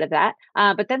to be ahead of that.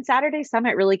 But then Saturday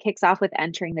Summit really kicks off with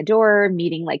entering the door,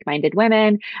 meeting like-minded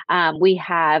women. We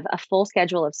have a full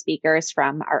schedule of speakers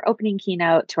from our opening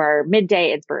keynote to our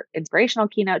midday inspirational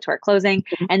keynote to our closing.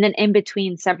 And then in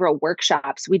between several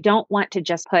workshops. We don't want to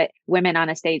just put women on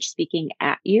a stage speaking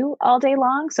at you all day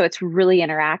long. So it's really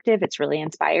interactive. It's really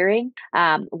inspiring.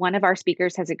 One of our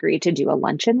speakers has agreed to do a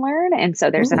lunch and learn. And so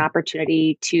there's an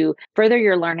opportunity to further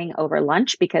your learning over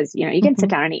lunch, because, you can sit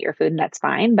down and eat your food and that's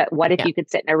fine. But what if you could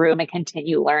sit in a room and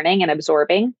continue learning and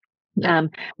absorbing?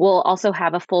 We'll also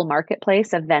have a full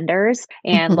marketplace of vendors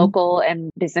and local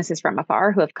and businesses from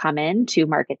afar who have come in to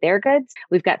market their goods.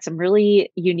 We've got some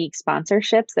really unique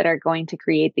sponsorships that are going to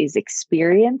create these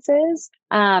experiences.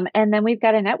 And then we've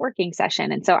got a networking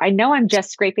session. And so I know I'm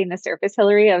just scraping the surface,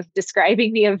 Hilary, of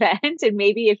describing the event. And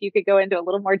maybe if you could go into a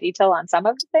little more detail on some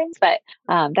of the things, but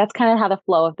that's kind of how the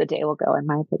flow of the day will go, in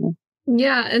my opinion.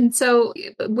 Yeah. And so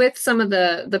with some of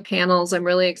the panels, I'm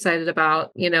really excited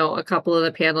about, a couple of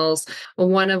the panels,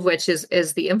 one of which is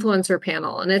the influencer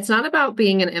panel. And it's not about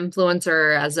being an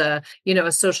influencer as a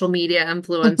social media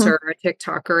influencer or a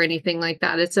TikTok or anything like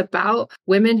that. It's about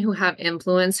women who have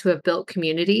influence, who have built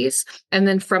communities, and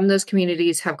then from those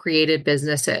communities have created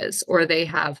businesses, or they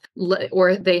have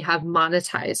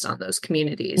monetized on those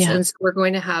communities. And so we're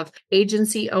going to have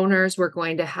agency owners. We're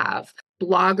going to have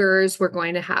bloggers. We're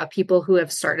going to have people who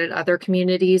have started other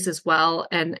communities as well,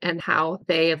 and how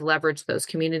they have leveraged those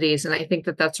communities. And I think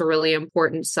that that's a really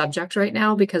important subject right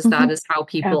now, because that is how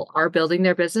people are building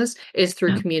their business, is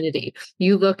through community.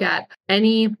 You look at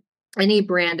any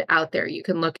brand out there. You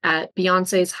can look at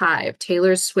Beyonce's Hive,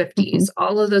 Taylor's Swifties.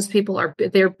 All of those people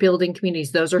they're building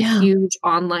communities. Those are huge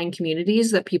online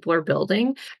communities that people are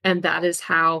building. And that is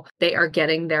how they are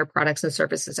getting their products and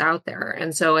services out there.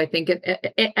 And so I think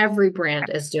every brand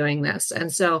is doing this.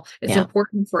 And so it's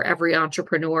important for every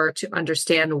entrepreneur to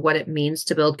understand what it means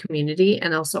to build community,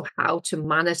 and also how to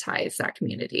monetize that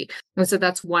community. And so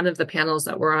that's one of the panels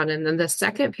that we're on. And then the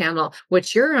second panel,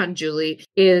 which you're on, Julie,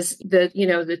 is the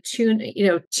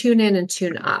tune in and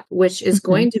tune up, which is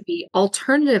going to be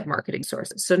alternative marketing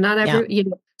sources. So not every,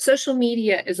 social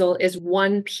media is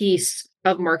one piece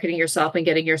of marketing yourself and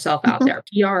getting yourself out there.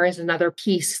 PR is another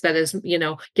piece that is,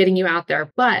 getting you out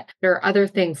there. But there are other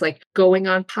things like going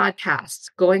on podcasts,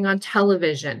 going on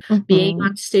television, being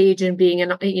on stage, and being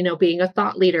a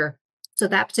thought leader. So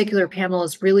that particular panel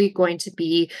is really going to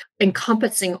be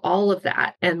encompassing all of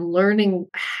that, and learning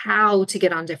how to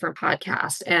get on different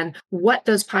podcasts and what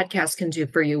those podcasts can do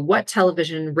for you, what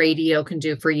television, radio can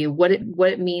do for you, what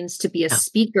it means to be a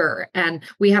speaker. And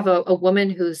we have a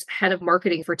woman who's head of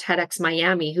marketing for TEDx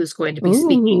Miami, who's going to be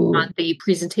speaking on the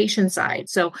presentation side.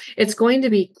 So it's going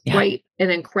to be quite an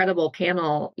incredible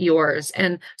panel, yours,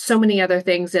 and so many other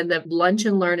things. And the lunch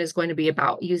and learn is going to be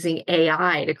about using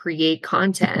AI to create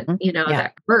content,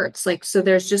 that converts. So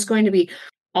there's just going to be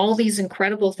all these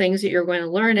incredible things that you're going to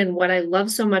learn. And what I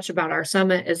love so much about our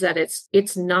summit is that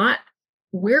it's not,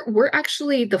 we're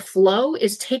actually, the flow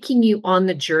is taking you on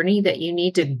the journey that you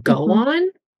need to go on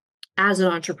as an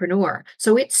entrepreneur.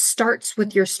 So it starts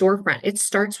with your storefront. It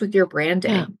starts with your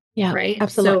branding. Yeah, right.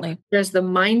 Absolutely. So there's the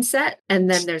mindset, and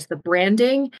then there's the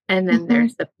branding, and then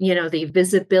there's the, the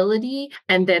visibility.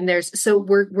 And then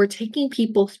we're taking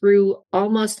people through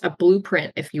almost a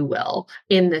blueprint, if you will,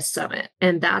 in this summit.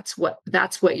 And that's what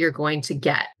you're going to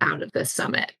get out of this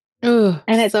summit. Ooh,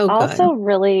 and it's so also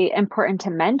really important to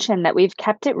mention that we've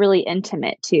kept it really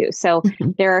intimate too. So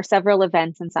there are several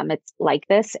events and summits like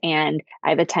this, and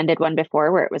I've attended one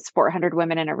before where it was 400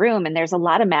 women in a room, and there's a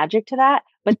lot of magic to that.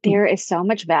 But there is so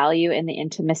much value in the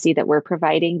intimacy that we're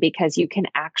providing, because you can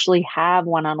actually have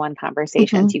one-on-one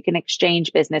conversations. You can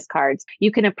exchange business cards.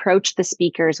 You can approach the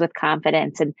speakers with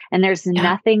confidence, and there's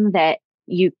nothing that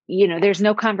there's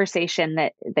no conversation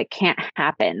that can't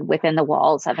happen within the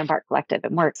walls of Embark Collective.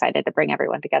 And we're excited to bring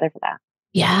everyone together for that.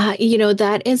 Yeah,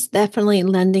 that is definitely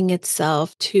lending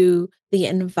itself to the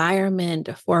environment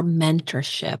for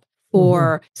mentorship,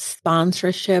 for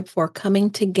sponsorship, for coming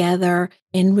together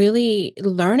and really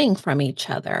learning from each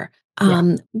other.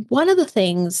 One of the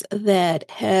things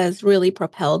that has really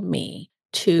propelled me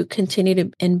to continue to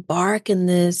embark in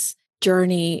this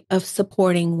journey of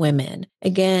supporting women.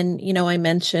 Again, I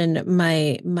mentioned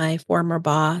my former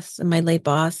boss, my late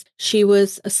boss. She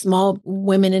was a small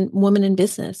woman in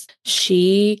business.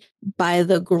 She, by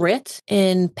the grit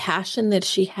and passion that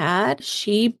she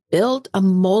built a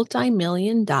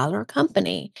multi-million-dollar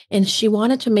company, and she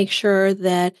wanted to make sure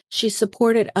that she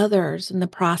supported others in the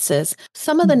process.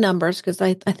 Some of the numbers, because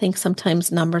I think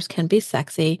sometimes numbers can be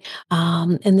sexy.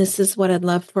 And this is what I'd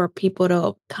love for people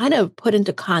to kind of put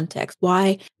into context,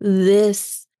 why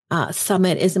this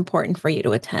summit is important for you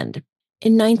to attend.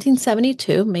 In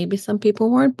 1972, maybe some people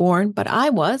weren't born, but I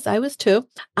was too.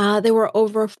 There were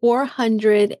over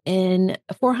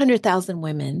 400,000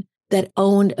 women that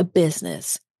owned a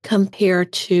business,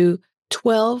 compared to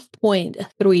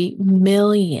 12.3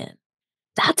 million.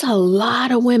 That's a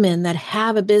lot of women that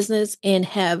have a business and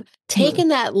have taken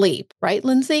that leap, right,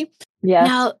 Lynzee? Yes.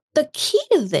 Now, the key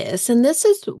to this, and this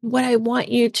is what I want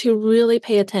you to really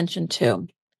pay attention to,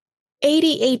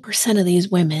 88% of these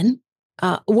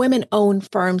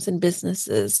women-owned firms and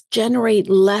businesses generate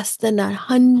less than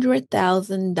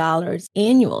 $100,000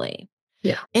 annually.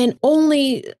 Yeah. And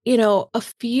only, a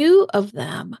few of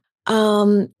them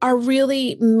are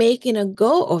really making a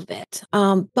go of it.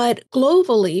 But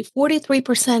globally,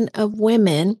 43% of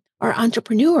women are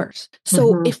entrepreneurs.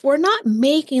 So if we're not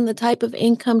making the type of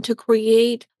income to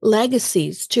create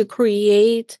legacies, to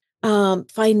create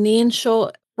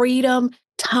financial freedom,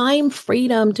 time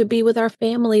freedom to be with our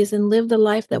families and live the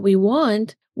life that we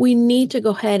want, we need to go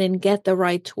ahead and get the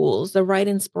right tools, the right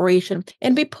inspiration,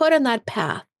 and be put on that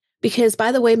path. Because,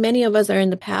 by the way, many of us are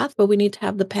in the path, but we need to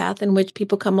have the path in which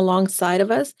people come alongside of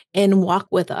us and walk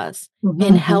with us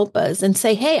and help us and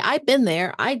say, hey, I've been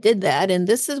there, I did that, and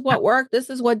this is what worked, this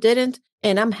is what didn't.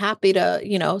 And I'm happy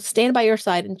to, stand by your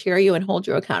side and cheer you and hold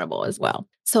you accountable as well.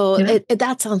 So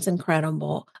that sounds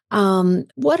incredible.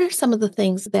 What are some of the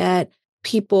things that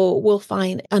people will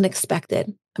find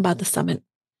unexpected about the summit?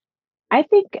 I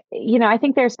think, I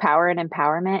think there's power in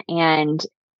empowerment and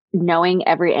knowing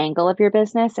every angle of your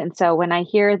business. And so when I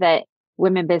hear that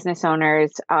women business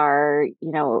owners are,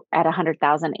 at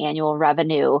 100,000 annual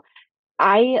revenue,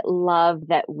 I love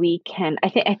that we can,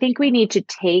 I think we need to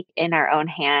take in our own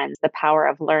hands the power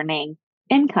of learning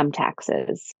income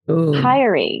taxes,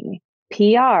 hiring,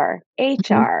 PR,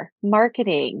 HR,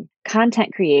 marketing,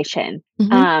 content creation.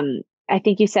 I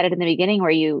think you said it in the beginning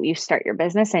where you start your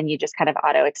business and you just kind of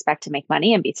auto expect to make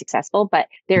money and be successful, but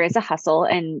there is a hustle,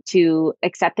 and to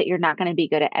accept that you're not going to be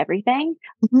good at everything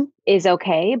is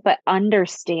okay. But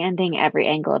understanding every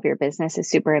angle of your business is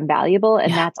super invaluable.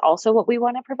 And that's also what we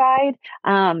want to provide.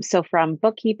 So from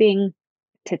bookkeeping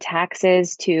to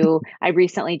taxes to, I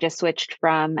recently just switched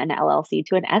from an LLC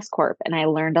to an S Corp, and I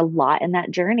learned a lot in that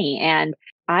journey. And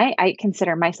I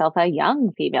consider myself a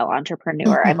young female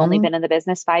entrepreneur. I've only been in the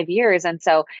business 5 years. And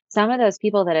so some of those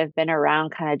people that have been around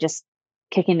kind of just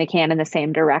kicking the can in the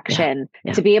same direction,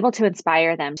 to be able to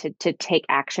inspire them to take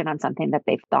action on something that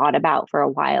they've thought about for a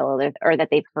while, or that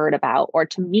they've heard about, or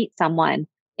to meet someone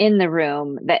in the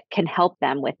room that can help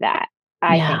them with that,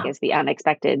 I think is the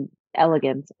unexpected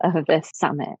elegance of this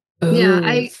summit.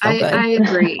 I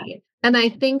agree. And I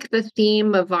think the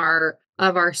theme of our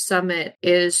summit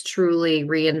is truly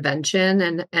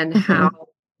reinvention, and how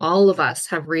all of us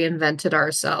have reinvented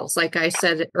ourselves. Like I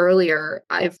said earlier,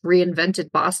 I've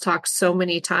reinvented Boss Talk so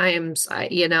many times,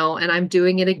 and I'm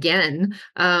doing it again.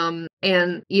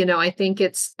 I think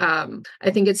it's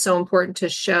so important to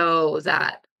show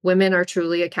that women are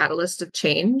truly a catalyst of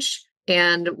change,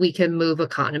 and we can move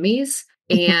economies.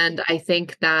 And I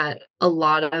think that a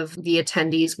lot of the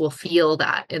attendees will feel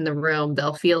that in the room.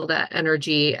 They'll feel that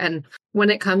energy. And when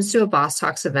it comes to a Boss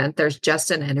Talks event, there's just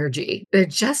an energy. There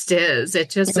just is.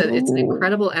 It's an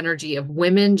incredible energy of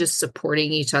women just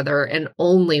supporting each other and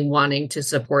only wanting to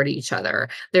support each other.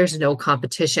 There's no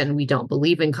competition. We don't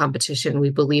believe in competition. We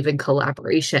believe in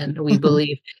collaboration. We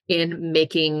believe in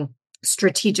making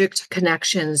strategic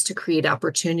connections to create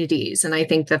opportunities. And I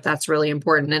think that that's really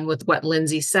important. And with what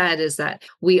Lynzee said is that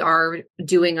we are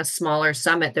doing a smaller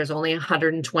summit. There's only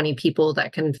 120 people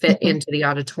that can fit into the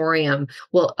auditorium.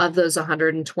 Well, of those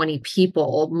 120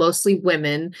 people, mostly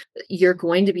women, you're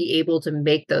going to be able to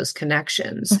make those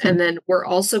connections. And then we're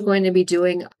also going to be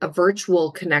doing a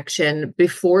virtual connection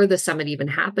before the summit even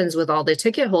happens with all the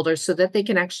ticket holders, so that they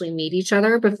can actually meet each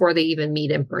other before they even meet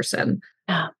in person.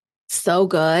 So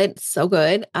good. So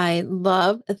good. I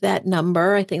love that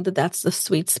number. I think that that's the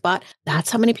sweet spot. That's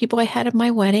how many people I had at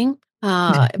my wedding,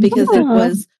 because it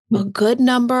was a good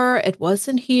number. It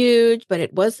wasn't huge, but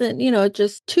it wasn't,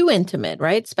 just too intimate,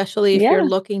 right? Especially if you're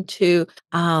looking to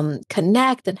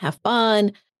connect and have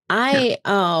fun.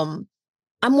 I'm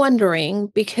wondering,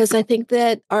 because I think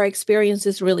that our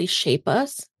experiences really shape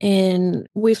us. And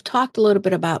we've talked a little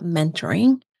bit about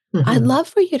mentoring. I'd love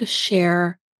for you to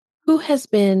share who has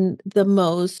been the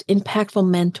most impactful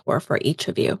mentor for each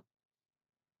of you.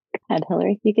 Go ahead,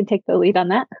 Hilary. You can take the lead on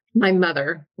that. My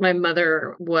mother. My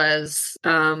mother was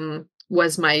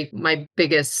my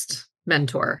biggest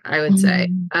mentor, I would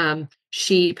say.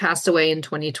 She passed away in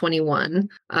 2021.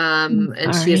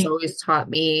 And she has always taught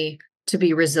me to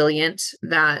be resilient,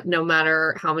 that no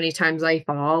matter how many times I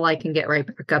fall, I can get right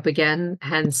back up again.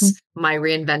 Hence my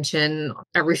reinvention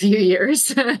every few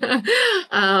years.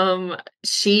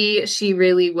 She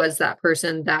really was that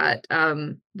person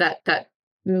that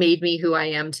made me who I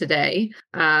am today.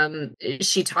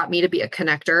 She taught me to be a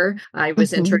connector. I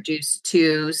was introduced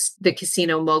to the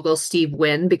casino mogul Steve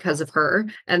Wynn because of her.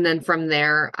 And then from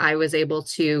there, I was able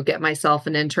to get myself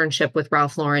an internship with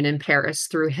Ralph Lauren in Paris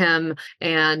through him.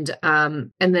 And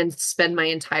then spend my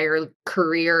entire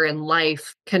career and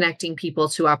life connecting people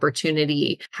to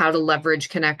opportunity, how to leverage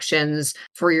connections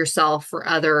for yourself, for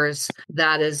others.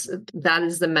 That is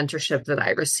the mentorship that I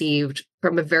received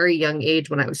from a very young age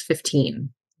when I was 15.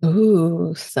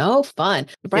 Ooh, so fun.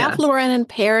 Ralph Lauren in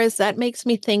Paris, that makes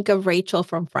me think of Rachel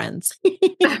from Friends.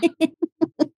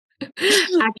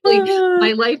 Actually,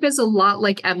 my life is a lot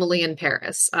like Emily in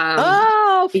Paris.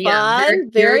 Fun.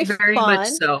 Very fun. Much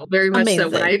so. Very much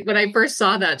Amazing. So. When I first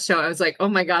saw that show, I was like, oh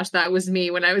my gosh, that was me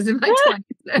when I was in my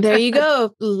 20s. There you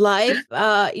go. Life,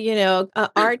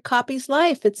 art copies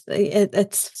life.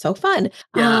 It's so fun.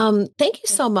 Thank you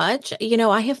so much.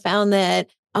 I have found that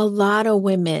a lot of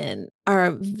women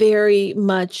are very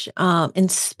much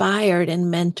inspired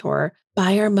and mentored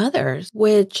by our mothers,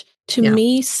 which to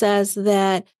me says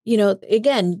that,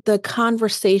 again, the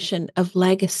conversation of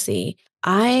legacy.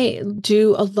 I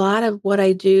do a lot of what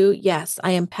I do. Yes,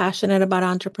 I am passionate about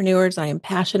entrepreneurs. I am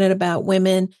passionate about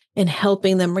women and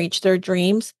helping them reach their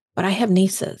dreams, but I have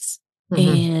nieces.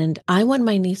 And I want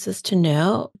my nieces to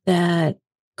know that,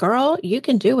 girl, you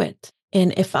can do it.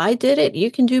 And if I did it, you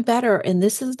can do better. And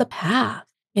this is the path.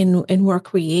 And we're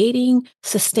creating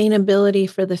sustainability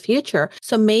for the future.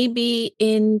 So maybe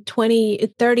in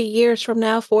 20, 30 years from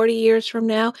now, 40 years from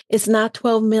now, it's not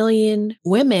 12 million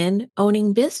women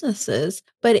owning businesses,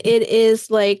 but it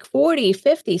is like 40,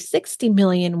 50, 60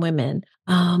 million women,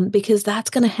 because that's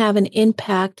going to have an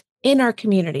impact in our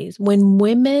communities. When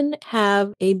women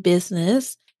have a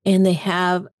business and they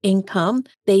have income,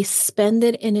 they spend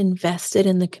it and invest it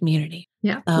in the community.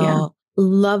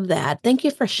 Love that. Thank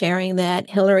you for sharing that,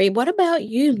 Hilary. What about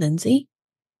you, Lynzee?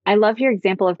 I love your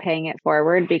example of paying it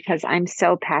forward, because I'm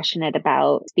so passionate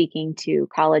about speaking to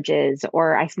colleges,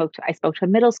 or I spoke to a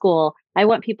middle school. I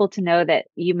want people to know that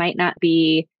you might not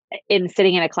be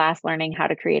sitting in a class learning how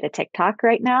to create a TikTok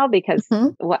right now, because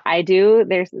what I do,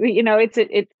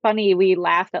 it's funny. We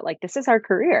laugh that like, this is our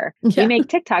career. We make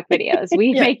TikTok videos.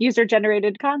 We make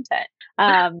user-generated content.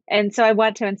 And so I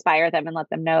want to inspire them and let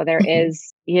them know there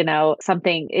is,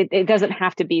 something, it doesn't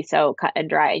have to be so cut and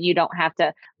dry, and you don't have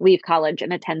to leave college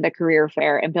and attend the career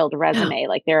fair and build a resume.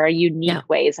 Like, there are unique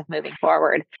ways of moving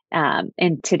forward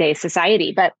in today's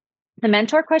society. But the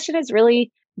mentor question is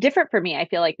really different for me, I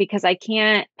feel like, because I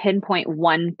can't pinpoint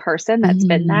one person that's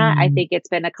been that. I think it's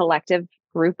been a collective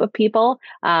group of people,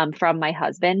 from my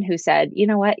husband, who said, you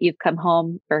know what, you've come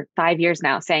home for 5 years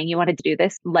now saying you wanted to do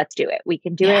this. Let's do it. We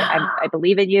can do it. I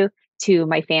believe in you. To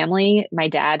my family, my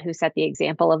dad, who set the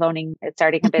example of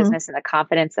starting a business, and the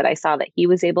confidence that I saw that he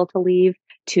was able to leave.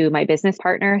 To my business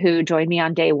partner, who joined me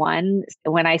on day one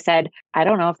when I said, I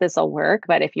don't know if this will work,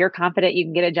 but if you're confident you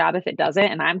can get a job if it doesn't,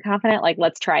 and I'm confident, like,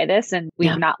 let's try this. And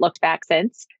we've not looked back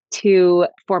since. To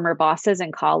former bosses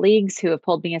and colleagues who have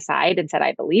pulled me aside and said,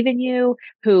 I believe in you,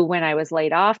 who, when I was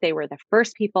laid off, they were the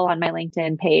first people on my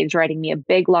LinkedIn page writing me a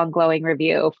big, long, glowing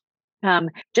review.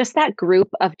 Just that group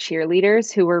of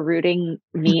cheerleaders who were rooting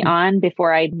me on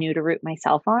before I knew to root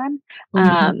myself on.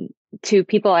 To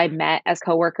people I'd met as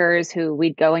coworkers, who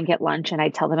we'd go and get lunch, and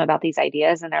I'd tell them about these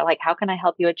ideas, and they're like, how can I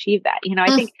help you achieve that?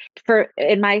 I think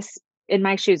in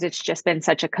my shoes, it's just been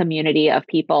such a community of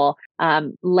people.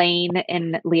 Lane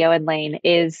and Leo and Lane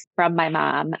is from my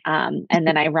mom. And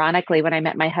then ironically, when I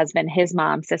met my husband, his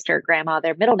mom, sister, grandma,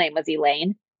 their middle name was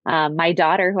Elaine. My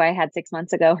daughter, who I had 6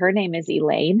 months ago, her name is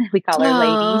Elaine. We call her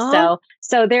Laney.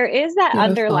 So there is that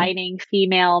underlining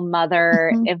female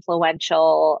mother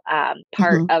influential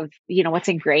part of, what's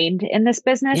ingrained in this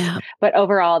business. But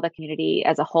overall, the community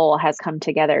as a whole has come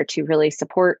together to really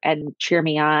support and cheer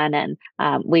me on. And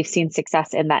we've seen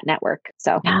success in that network.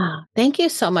 So thank you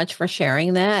so much for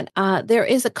sharing that. There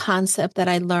is a concept that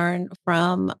I learned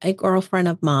from a girlfriend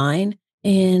of mine.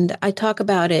 And I talk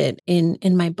about it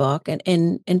in my book.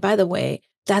 And by the way,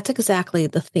 that's exactly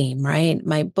the theme, right?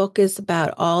 My book is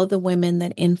about all the women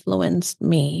that influenced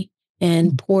me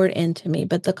and poured into me.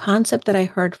 But the concept that I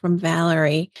heard from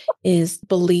Valerie is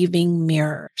believing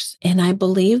mirrors. And I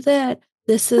believe that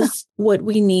this is what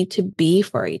we need to be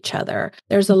for each other.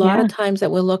 There's a lot of times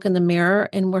that we'll look in the mirror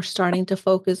and we're starting to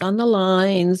focus on the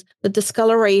lines, the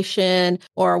discoloration,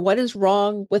 or what is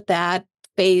wrong with that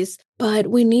face. But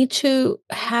we need to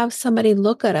have somebody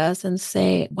look at us and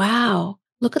say, wow,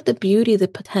 look at the beauty, the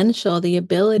potential, the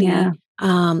ability,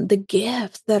 the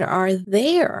gifts that are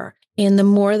there. And the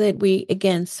more that we,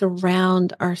 again,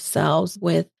 surround ourselves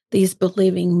with these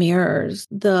believing mirrors,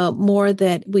 the more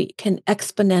that we can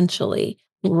exponentially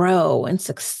grow and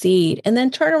succeed, and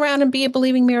then turn around and be a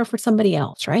believing mirror for somebody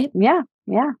else, right? Yeah,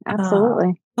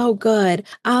 absolutely. Good.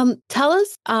 Tell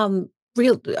us,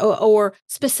 or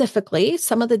specifically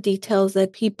some of the details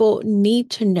that people need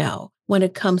to know when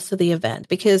it comes to the event,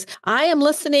 because I am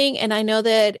listening, and I know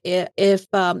that if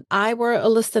I were a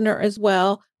listener as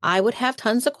well, I would have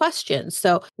tons of questions.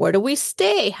 So where do we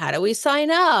stay? How do we sign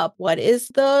up? What is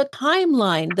the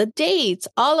timeline, the dates,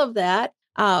 all of that?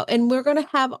 And we're going to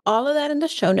have all of that in the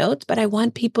show notes, but I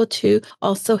want people to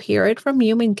also hear it from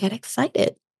you and get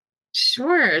excited.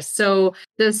 Sure. So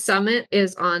the summit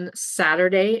is on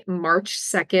Saturday, March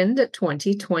 2nd,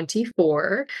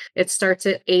 2024. It starts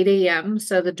at 8 a.m.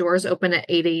 So the doors open at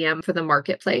 8 a.m. for the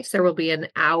marketplace. There will be an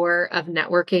hour of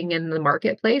networking in the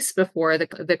marketplace before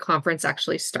the conference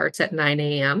actually starts at 9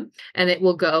 a.m. And it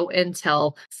will go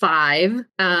until 5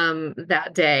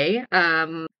 that day.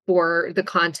 for the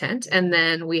content. And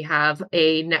then we have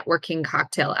a networking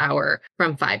cocktail hour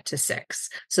from 5 to 6.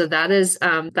 So that's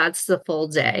the full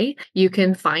day. You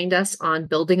can find us on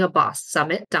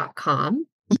buildingabossummit.com.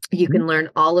 You can learn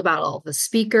all about all the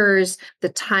speakers, the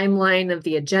timeline of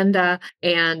the agenda,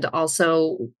 and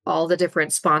also all the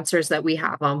different sponsors that we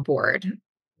have on board.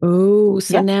 Oh,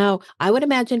 so now I would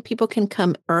imagine people can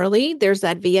come early. There's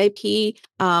that VIP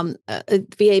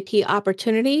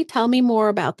opportunity. Tell me more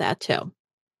about that too.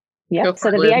 Yep.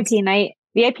 So the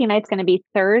VIP night's going to be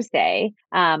Thursday.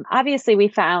 Obviously we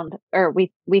thought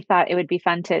it would be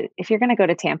fun to, if you're going to go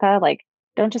to Tampa, like,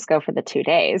 don't just go for the 2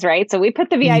 days, right? So we put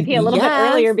the VIP a little bit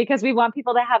earlier because we want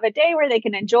people to have a day where they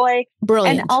can enjoy.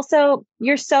 Brilliant. And also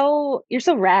you're so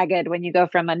ragged when you go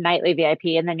from a nightly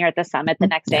VIP and then you're at the summit the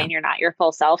next day and you're not your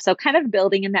full self. So kind of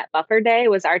building in that buffer day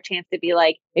was our chance to be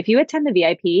like, if you attend the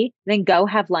VIP, then go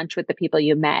have lunch with the people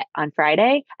you met on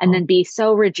Friday and then be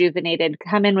so rejuvenated,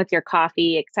 come in with your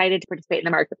coffee, excited to participate in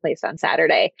the marketplace on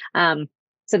Saturday.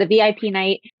 So the VIP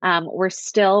night, we're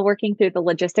still working through the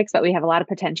logistics, but we have a lot of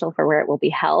potential for where it will be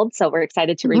held. So we're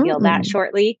excited to reveal that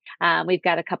shortly. We've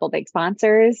got a couple big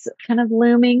sponsors kind of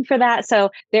looming for that.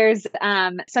 So there's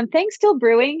some things still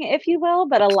brewing, if you will,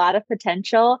 but a lot of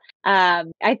potential.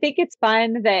 I think it's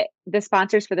fun that the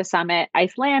sponsors for the summit,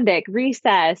 Icelandic,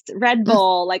 Recess, Red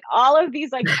Bull, like all of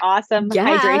these like awesome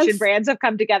hydration brands have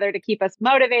come together to keep us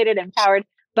motivated, empowered.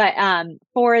 But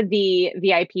for the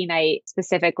VIP night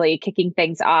specifically, kicking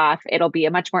things off, it'll be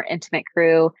a much more intimate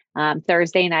crew.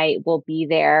 Thursday night, we'll be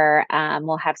there.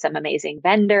 We'll have some amazing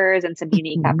vendors and some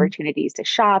unique opportunities to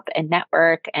shop and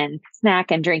network and snack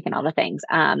and drink and all the things.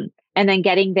 And then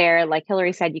getting there, like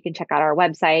Hilary said, you can check out our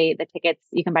website, the tickets,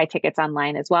 you can buy tickets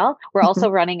online as well. We're also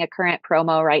running a current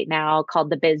promo right now called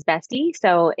the Biz Bestie.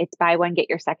 So it's buy one, get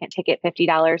your second ticket,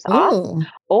 $50 off.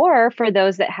 Or for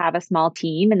those that have a small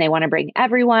team and they want to bring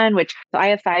everyone, so I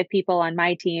have 5 people on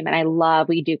my team and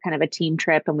we do kind of a team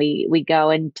trip and we go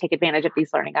and take advantage of these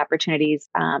learning opportunities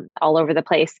all over the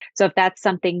place. So if that's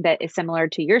something that is similar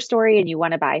to your story and you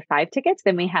want to buy 5 tickets,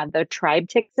 then we have the tribe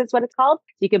tickets is what it's called.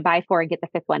 You can buy 4 and get the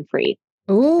 5th one free.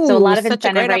 Ooh, so a lot of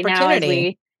incentive right now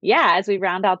as we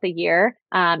round out the year.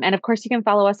 And of course you can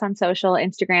follow us on social.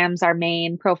 Instagram's our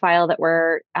main profile that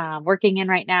we're working in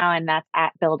right now. And that's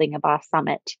at Building a Boss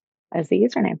Summit as the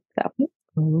username.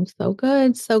 So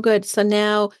good. So good. So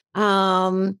now,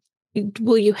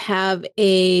 will you have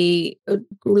a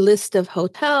list of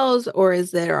hotels or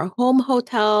is there a home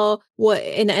hotel?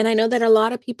 And I know that a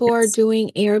lot of people are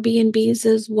doing Airbnbs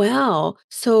as well.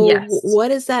 So what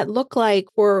does that look like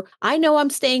I know I'm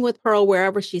staying with Pearl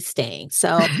wherever she's staying.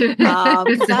 So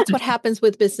that's what happens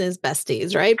with business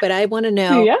besties, right? But I want to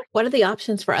know what are the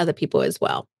options for other people as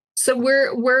well? So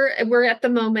we're at the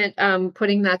moment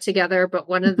putting that together, but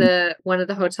one of the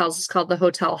hotels is called the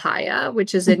Hotel Haya,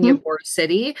 which is in Ybor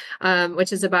City,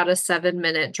 which is about a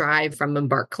 7-minute drive from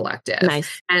Embark Collective.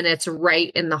 Nice. And it's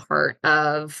right in the heart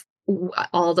of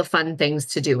all the fun things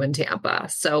to do in Tampa.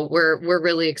 So we're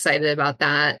really excited about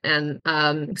that. And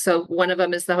so one of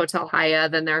them is the Hotel Haya.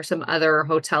 Then there are some other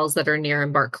hotels that are near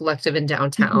Embark Collective in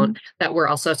downtown that we're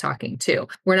also talking to.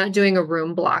 We're not doing a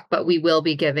room block, but we will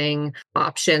be giving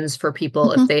options for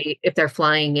people if they're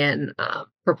flying in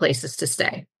for places to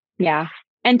stay. Yeah.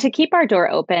 And to keep our door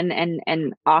open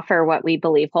and offer what we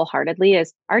believe wholeheartedly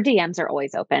is our DMs are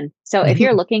always open. So if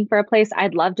you're looking for a place,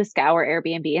 I'd love to scour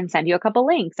Airbnb and send you a couple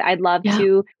links. I'd love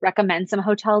to recommend some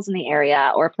hotels in the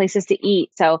area or places to eat.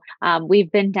 So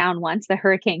we've been down once. The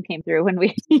hurricane came through when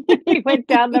we went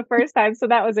down the first time. So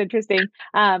that was interesting.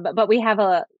 But we have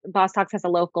Boss Talks has a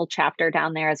local chapter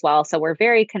down there as well. So we're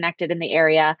very connected in the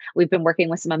area. We've been working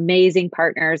with some amazing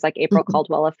partners like April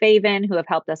Caldwell of Faven, who have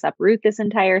helped us uproot this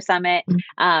entire summit.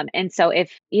 And so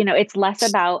if, it's less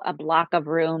about a block of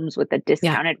rooms with a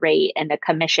discounted rate and a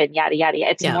commission, yada, yada.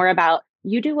 It's more about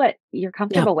you do what you're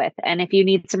comfortable with. And if you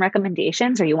need some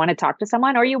recommendations or you want to talk to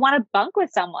someone or you want to bunk with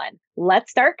someone,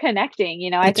 let's start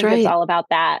connecting. I think it's all about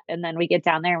that. And then we get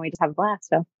down there and we just have a blast.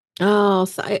 So. Oh,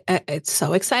 so it's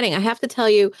so exciting. I have to tell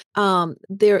you,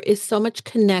 there is so much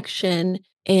connection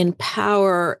and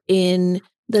power in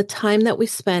the time that we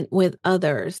spent with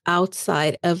others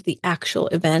outside of the actual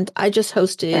event. I just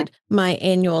hosted my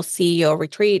annual CEO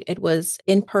retreat. It was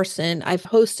in person. I've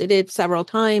hosted it several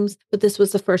times, but this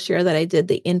was the first year that I did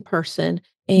the in-person.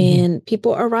 And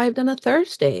people arrived on a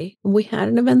Thursday. We had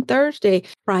an event Thursday.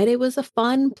 Friday was a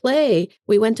fun play.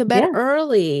 We went to bed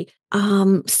early.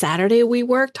 Saturday we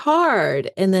worked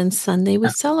hard. And then Sunday we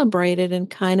celebrated and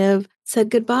kind of said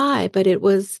goodbye. But it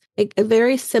was a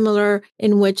very similar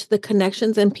in which the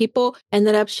connections and people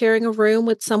ended up sharing a room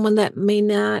with someone that may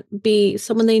not be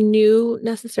someone they knew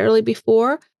necessarily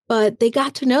before, but they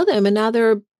got to know them and now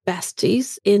they're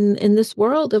besties in this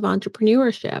world of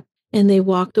entrepreneurship. And they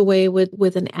walked away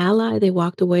with an ally. They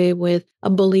walked away with a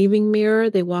believing mirror.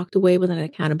 They walked away with an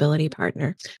accountability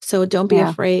partner. So don't be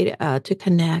afraid to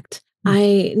connect.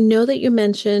 I know that you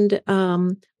mentioned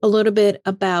a little bit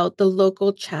about the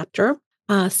local chapter.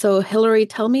 So Hilary,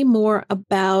 tell me more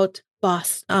about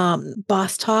Boss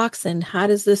Talks and how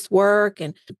does this work?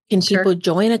 And can people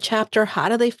join a chapter? How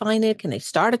do they find it? Can they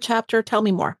start a chapter? Tell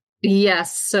me more.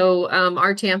 Yes. So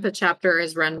our Tampa chapter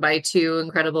is run by two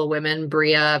incredible women,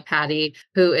 Bria Patty,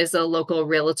 who is a local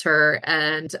realtor,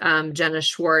 and Jenna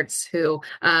Schwartz, who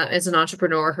is an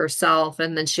entrepreneur herself.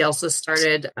 And then she also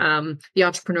started the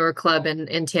Entrepreneur Club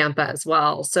in Tampa as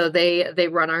well. So they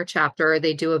run our chapter.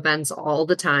 They do events all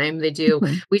the time. They do.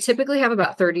 We typically have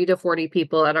about 30 to 40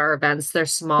 people at our events. They're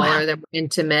smaller, they're more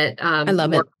intimate, I love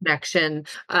more it. connection.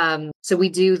 So we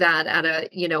do that at a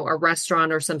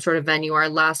restaurant or some sort of venue. Our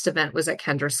last event was at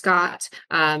Kendra Scott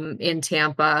in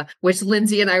Tampa, which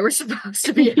Lynzee and I were supposed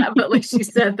to be at, but like she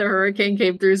said, the hurricane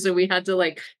came through, so we had to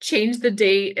like change the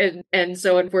date, and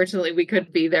so unfortunately we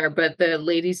couldn't be there. But the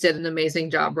ladies did an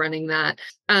amazing job running that.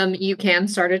 You can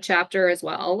start a chapter as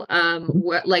well.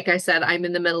 Like I said, I'm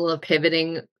in the middle of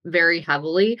pivoting very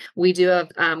heavily. We do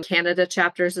have Canada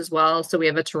chapters as well. So we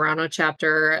have a Toronto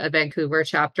chapter, a Vancouver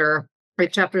chapter. My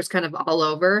chapter's kind of all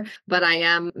over, but I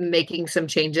am making some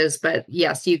changes. But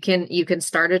yes, you can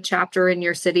start a chapter in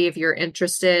your city if you're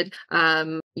interested.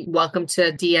 Welcome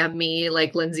to DM me,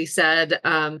 like Lynzee said,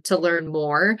 to learn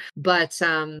more. But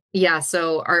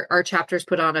so our chapters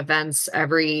put on events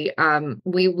every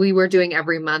we were doing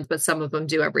every month, but some of them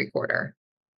do every quarter.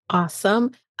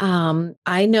 Awesome.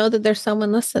 I know that there's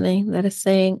someone listening that is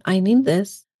saying, I need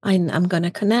this. I'm going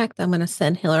to connect. I'm going to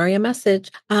send Hilary a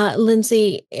message.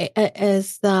 Lynzee,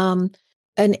 as an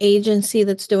agency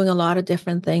that's doing a lot of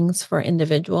different things for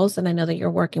individuals, and I know that you're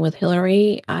working with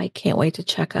Hilary, I can't wait to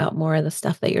check out more of the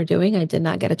stuff that you're doing. I did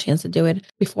not get a chance to do it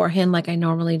beforehand like I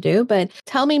normally do, but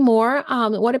tell me more.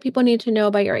 What do people need to know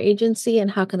about your agency and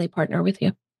how can they partner with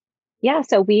you? Yeah,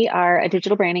 so we are a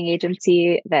digital branding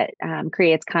agency that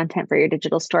creates content for your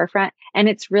digital storefront. And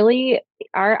it's really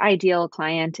our ideal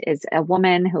client is a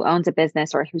woman who owns a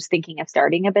business or who's thinking of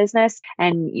starting a business.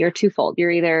 And you're twofold. You're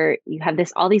either you have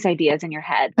all these ideas in your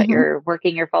head, but you're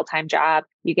working your full-time job.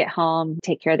 You get home,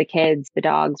 take care of the kids, the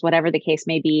dogs, whatever the case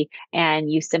may be,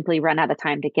 and you simply run out of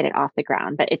time to get it off the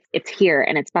ground. But it's here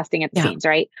and it's busting at the seams,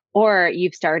 right? Or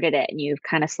you've started it and you've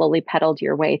kind of slowly pedaled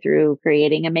your way through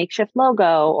creating a makeshift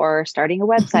logo or starting a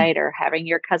website or having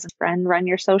your cousin's friend run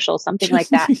your social, something like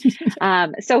that.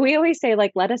 So we always say,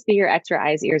 like, let us be your extra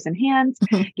eyes, ears, and hands,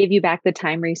 give you back the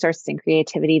time, resources, and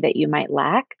creativity that you might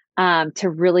lack. To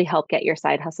really help get your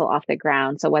side hustle off the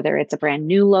ground. So whether it's a brand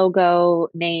new logo,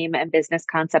 name, and business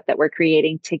concept that we're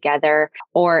creating together,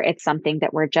 or it's something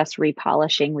that we're just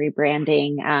repolishing,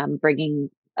 rebranding,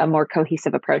 bringing a more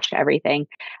cohesive approach to everything.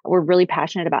 We're really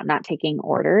passionate about not taking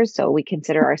orders. So we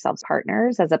consider ourselves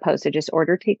partners as opposed to just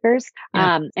order takers.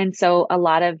 And so a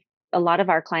lot of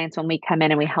our clients, when we come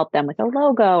in and we help them with a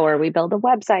logo or we build a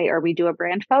website or we do a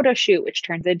brand photo shoot, which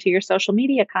turns into your social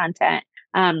media content,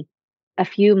 a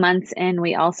few months in,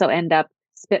 we also end up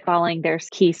spitballing their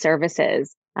key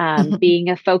services, being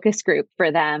a focus group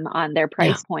for them on their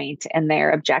price point and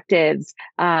their objectives.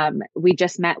 We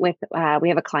just met with, we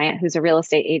have a client who's a real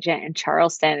estate agent in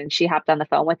Charleston, and she hopped on the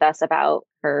phone with us about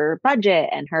her budget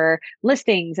and her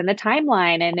listings and the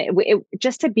timeline. And it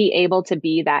just to be able to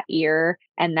be that ear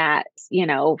and that,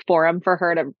 forum for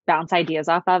her to bounce ideas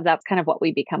off of, that's kind of what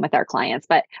we become with our clients.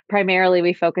 But primarily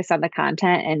we focus on the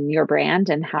content and your brand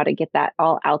and how to get that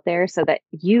all out there so that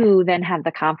you then have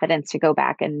the confidence to go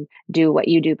back and do what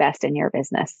you do best in your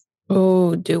business.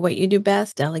 Oh, do what you do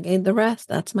best, delegate the rest.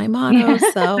 That's my motto.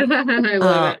 So I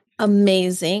love it.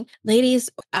 Amazing. Ladies,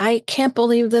 I can't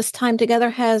believe this time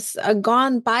together has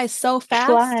gone by so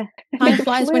fast. Time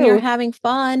flies when you're having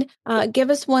fun. Give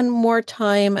us one more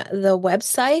time the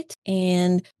website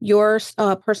and your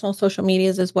personal social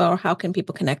medias as well. How can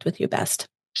people connect with you best?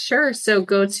 Sure. So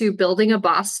go to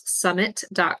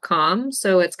buildingabosssummit.com.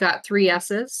 So it's got 3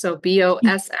 S's. So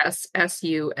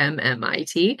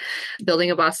BOSSSUMMIT,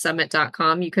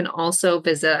 buildingabosssummit.com. You can also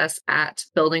visit us at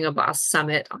Building a Boss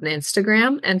Summit on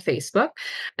Instagram and Facebook.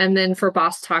 And then for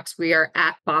Boss Talks, we are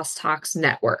at Boss Talks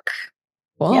Network.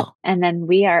 Cool. Yep. And then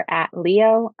we are at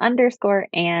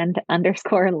Leo_and_Lane,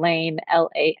 LAINE.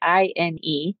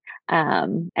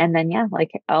 And then,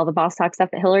 like all the Boss Talk stuff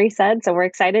that Hilary said. So we're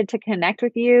excited to connect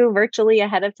with you virtually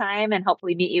ahead of time and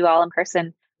hopefully meet you all in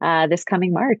person this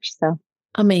coming March. So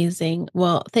Amazing.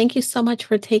 Well, thank you so much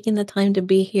for taking the time to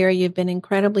be here. You've been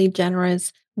incredibly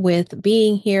generous with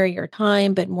being here, your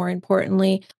time, but more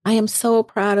importantly, I am so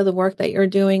proud of the work that you're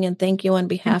doing. And thank you on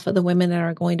behalf of the women that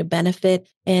are going to benefit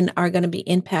and are going to be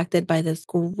impacted by this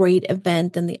great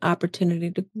event and the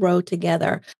opportunity to grow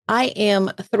together. I am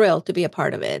thrilled to be a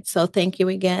part of it. So thank you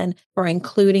again for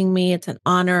including me. It's an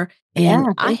honor.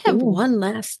 And I have one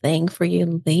last thing for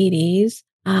you ladies.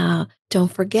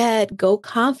 Don't forget, go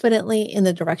confidently in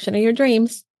the direction of your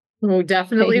dreams. Oh,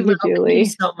 definitely. Thank you, Thank you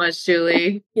so much,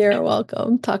 Julie. You're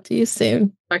welcome. Talk to you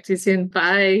soon. Talk to you soon.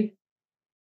 Bye.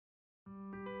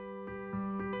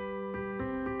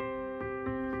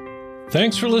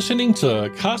 Thanks for listening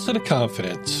to Casa de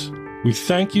Confidence. We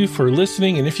thank you for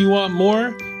listening, and if you want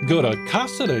more, go to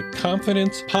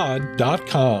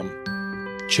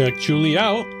casadeconfidencepod.com. Check Julie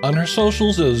out on her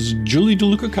socials as Julie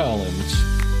DeLucca-Collins.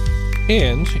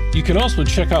 And you can also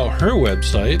check out her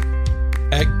website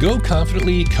at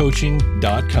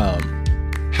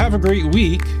goconfidentlycoaching.com. Have a great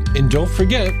week, and don't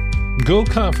forget, go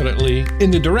confidently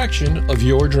in the direction of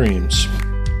your dreams.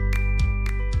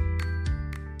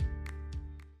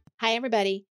 Hi,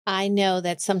 everybody. I know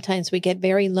that sometimes we get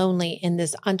very lonely in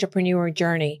this entrepreneur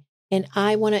journey, and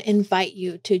I want to invite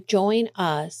you to join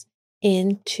us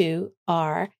into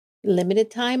our limited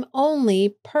time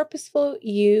only Purposeful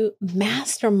You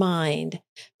Mastermind.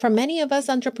 For many of us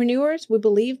entrepreneurs, we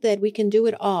believe that we can do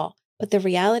it all, but the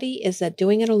reality is that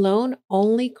doing it alone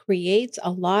only creates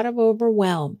a lot of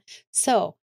overwhelm.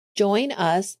 So join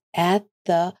us at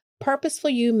the Purposeful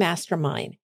You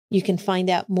Mastermind. You can find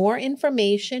out more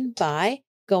information by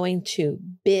going to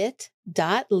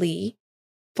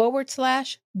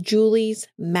bit.ly/Julie's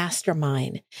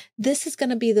Mastermind. This is going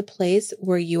to be the place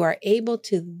where you are able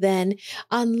to then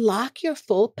unlock your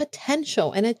full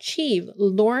potential and achieve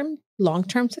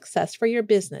long-term success for your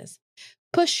business,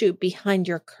 push you behind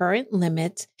your current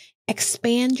limits,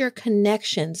 expand your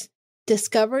connections,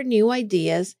 discover new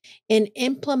ideas, and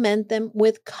implement them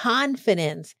with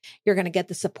confidence. You're going to get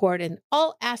the support in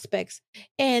all aspects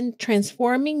and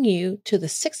transforming you to the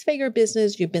six-figure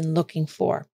business you've been looking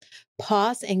for.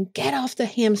 Pause and get off the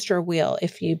hamster wheel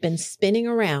if you've been spinning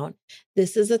around.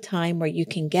 This is a time where you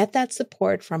can get that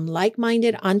support from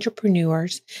like-minded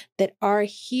entrepreneurs that are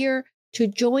here to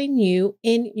join you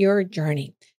in your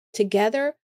journey.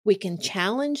 Together, we can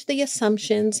challenge the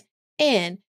assumptions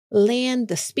and land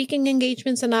the speaking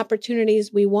engagements and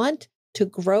opportunities we want to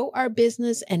grow our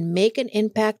business and make an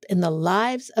impact in the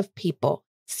lives of people.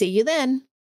 See you then.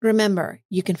 Remember,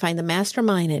 you can find the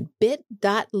mastermind at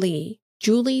bit.ly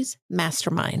Julie's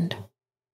Mastermind.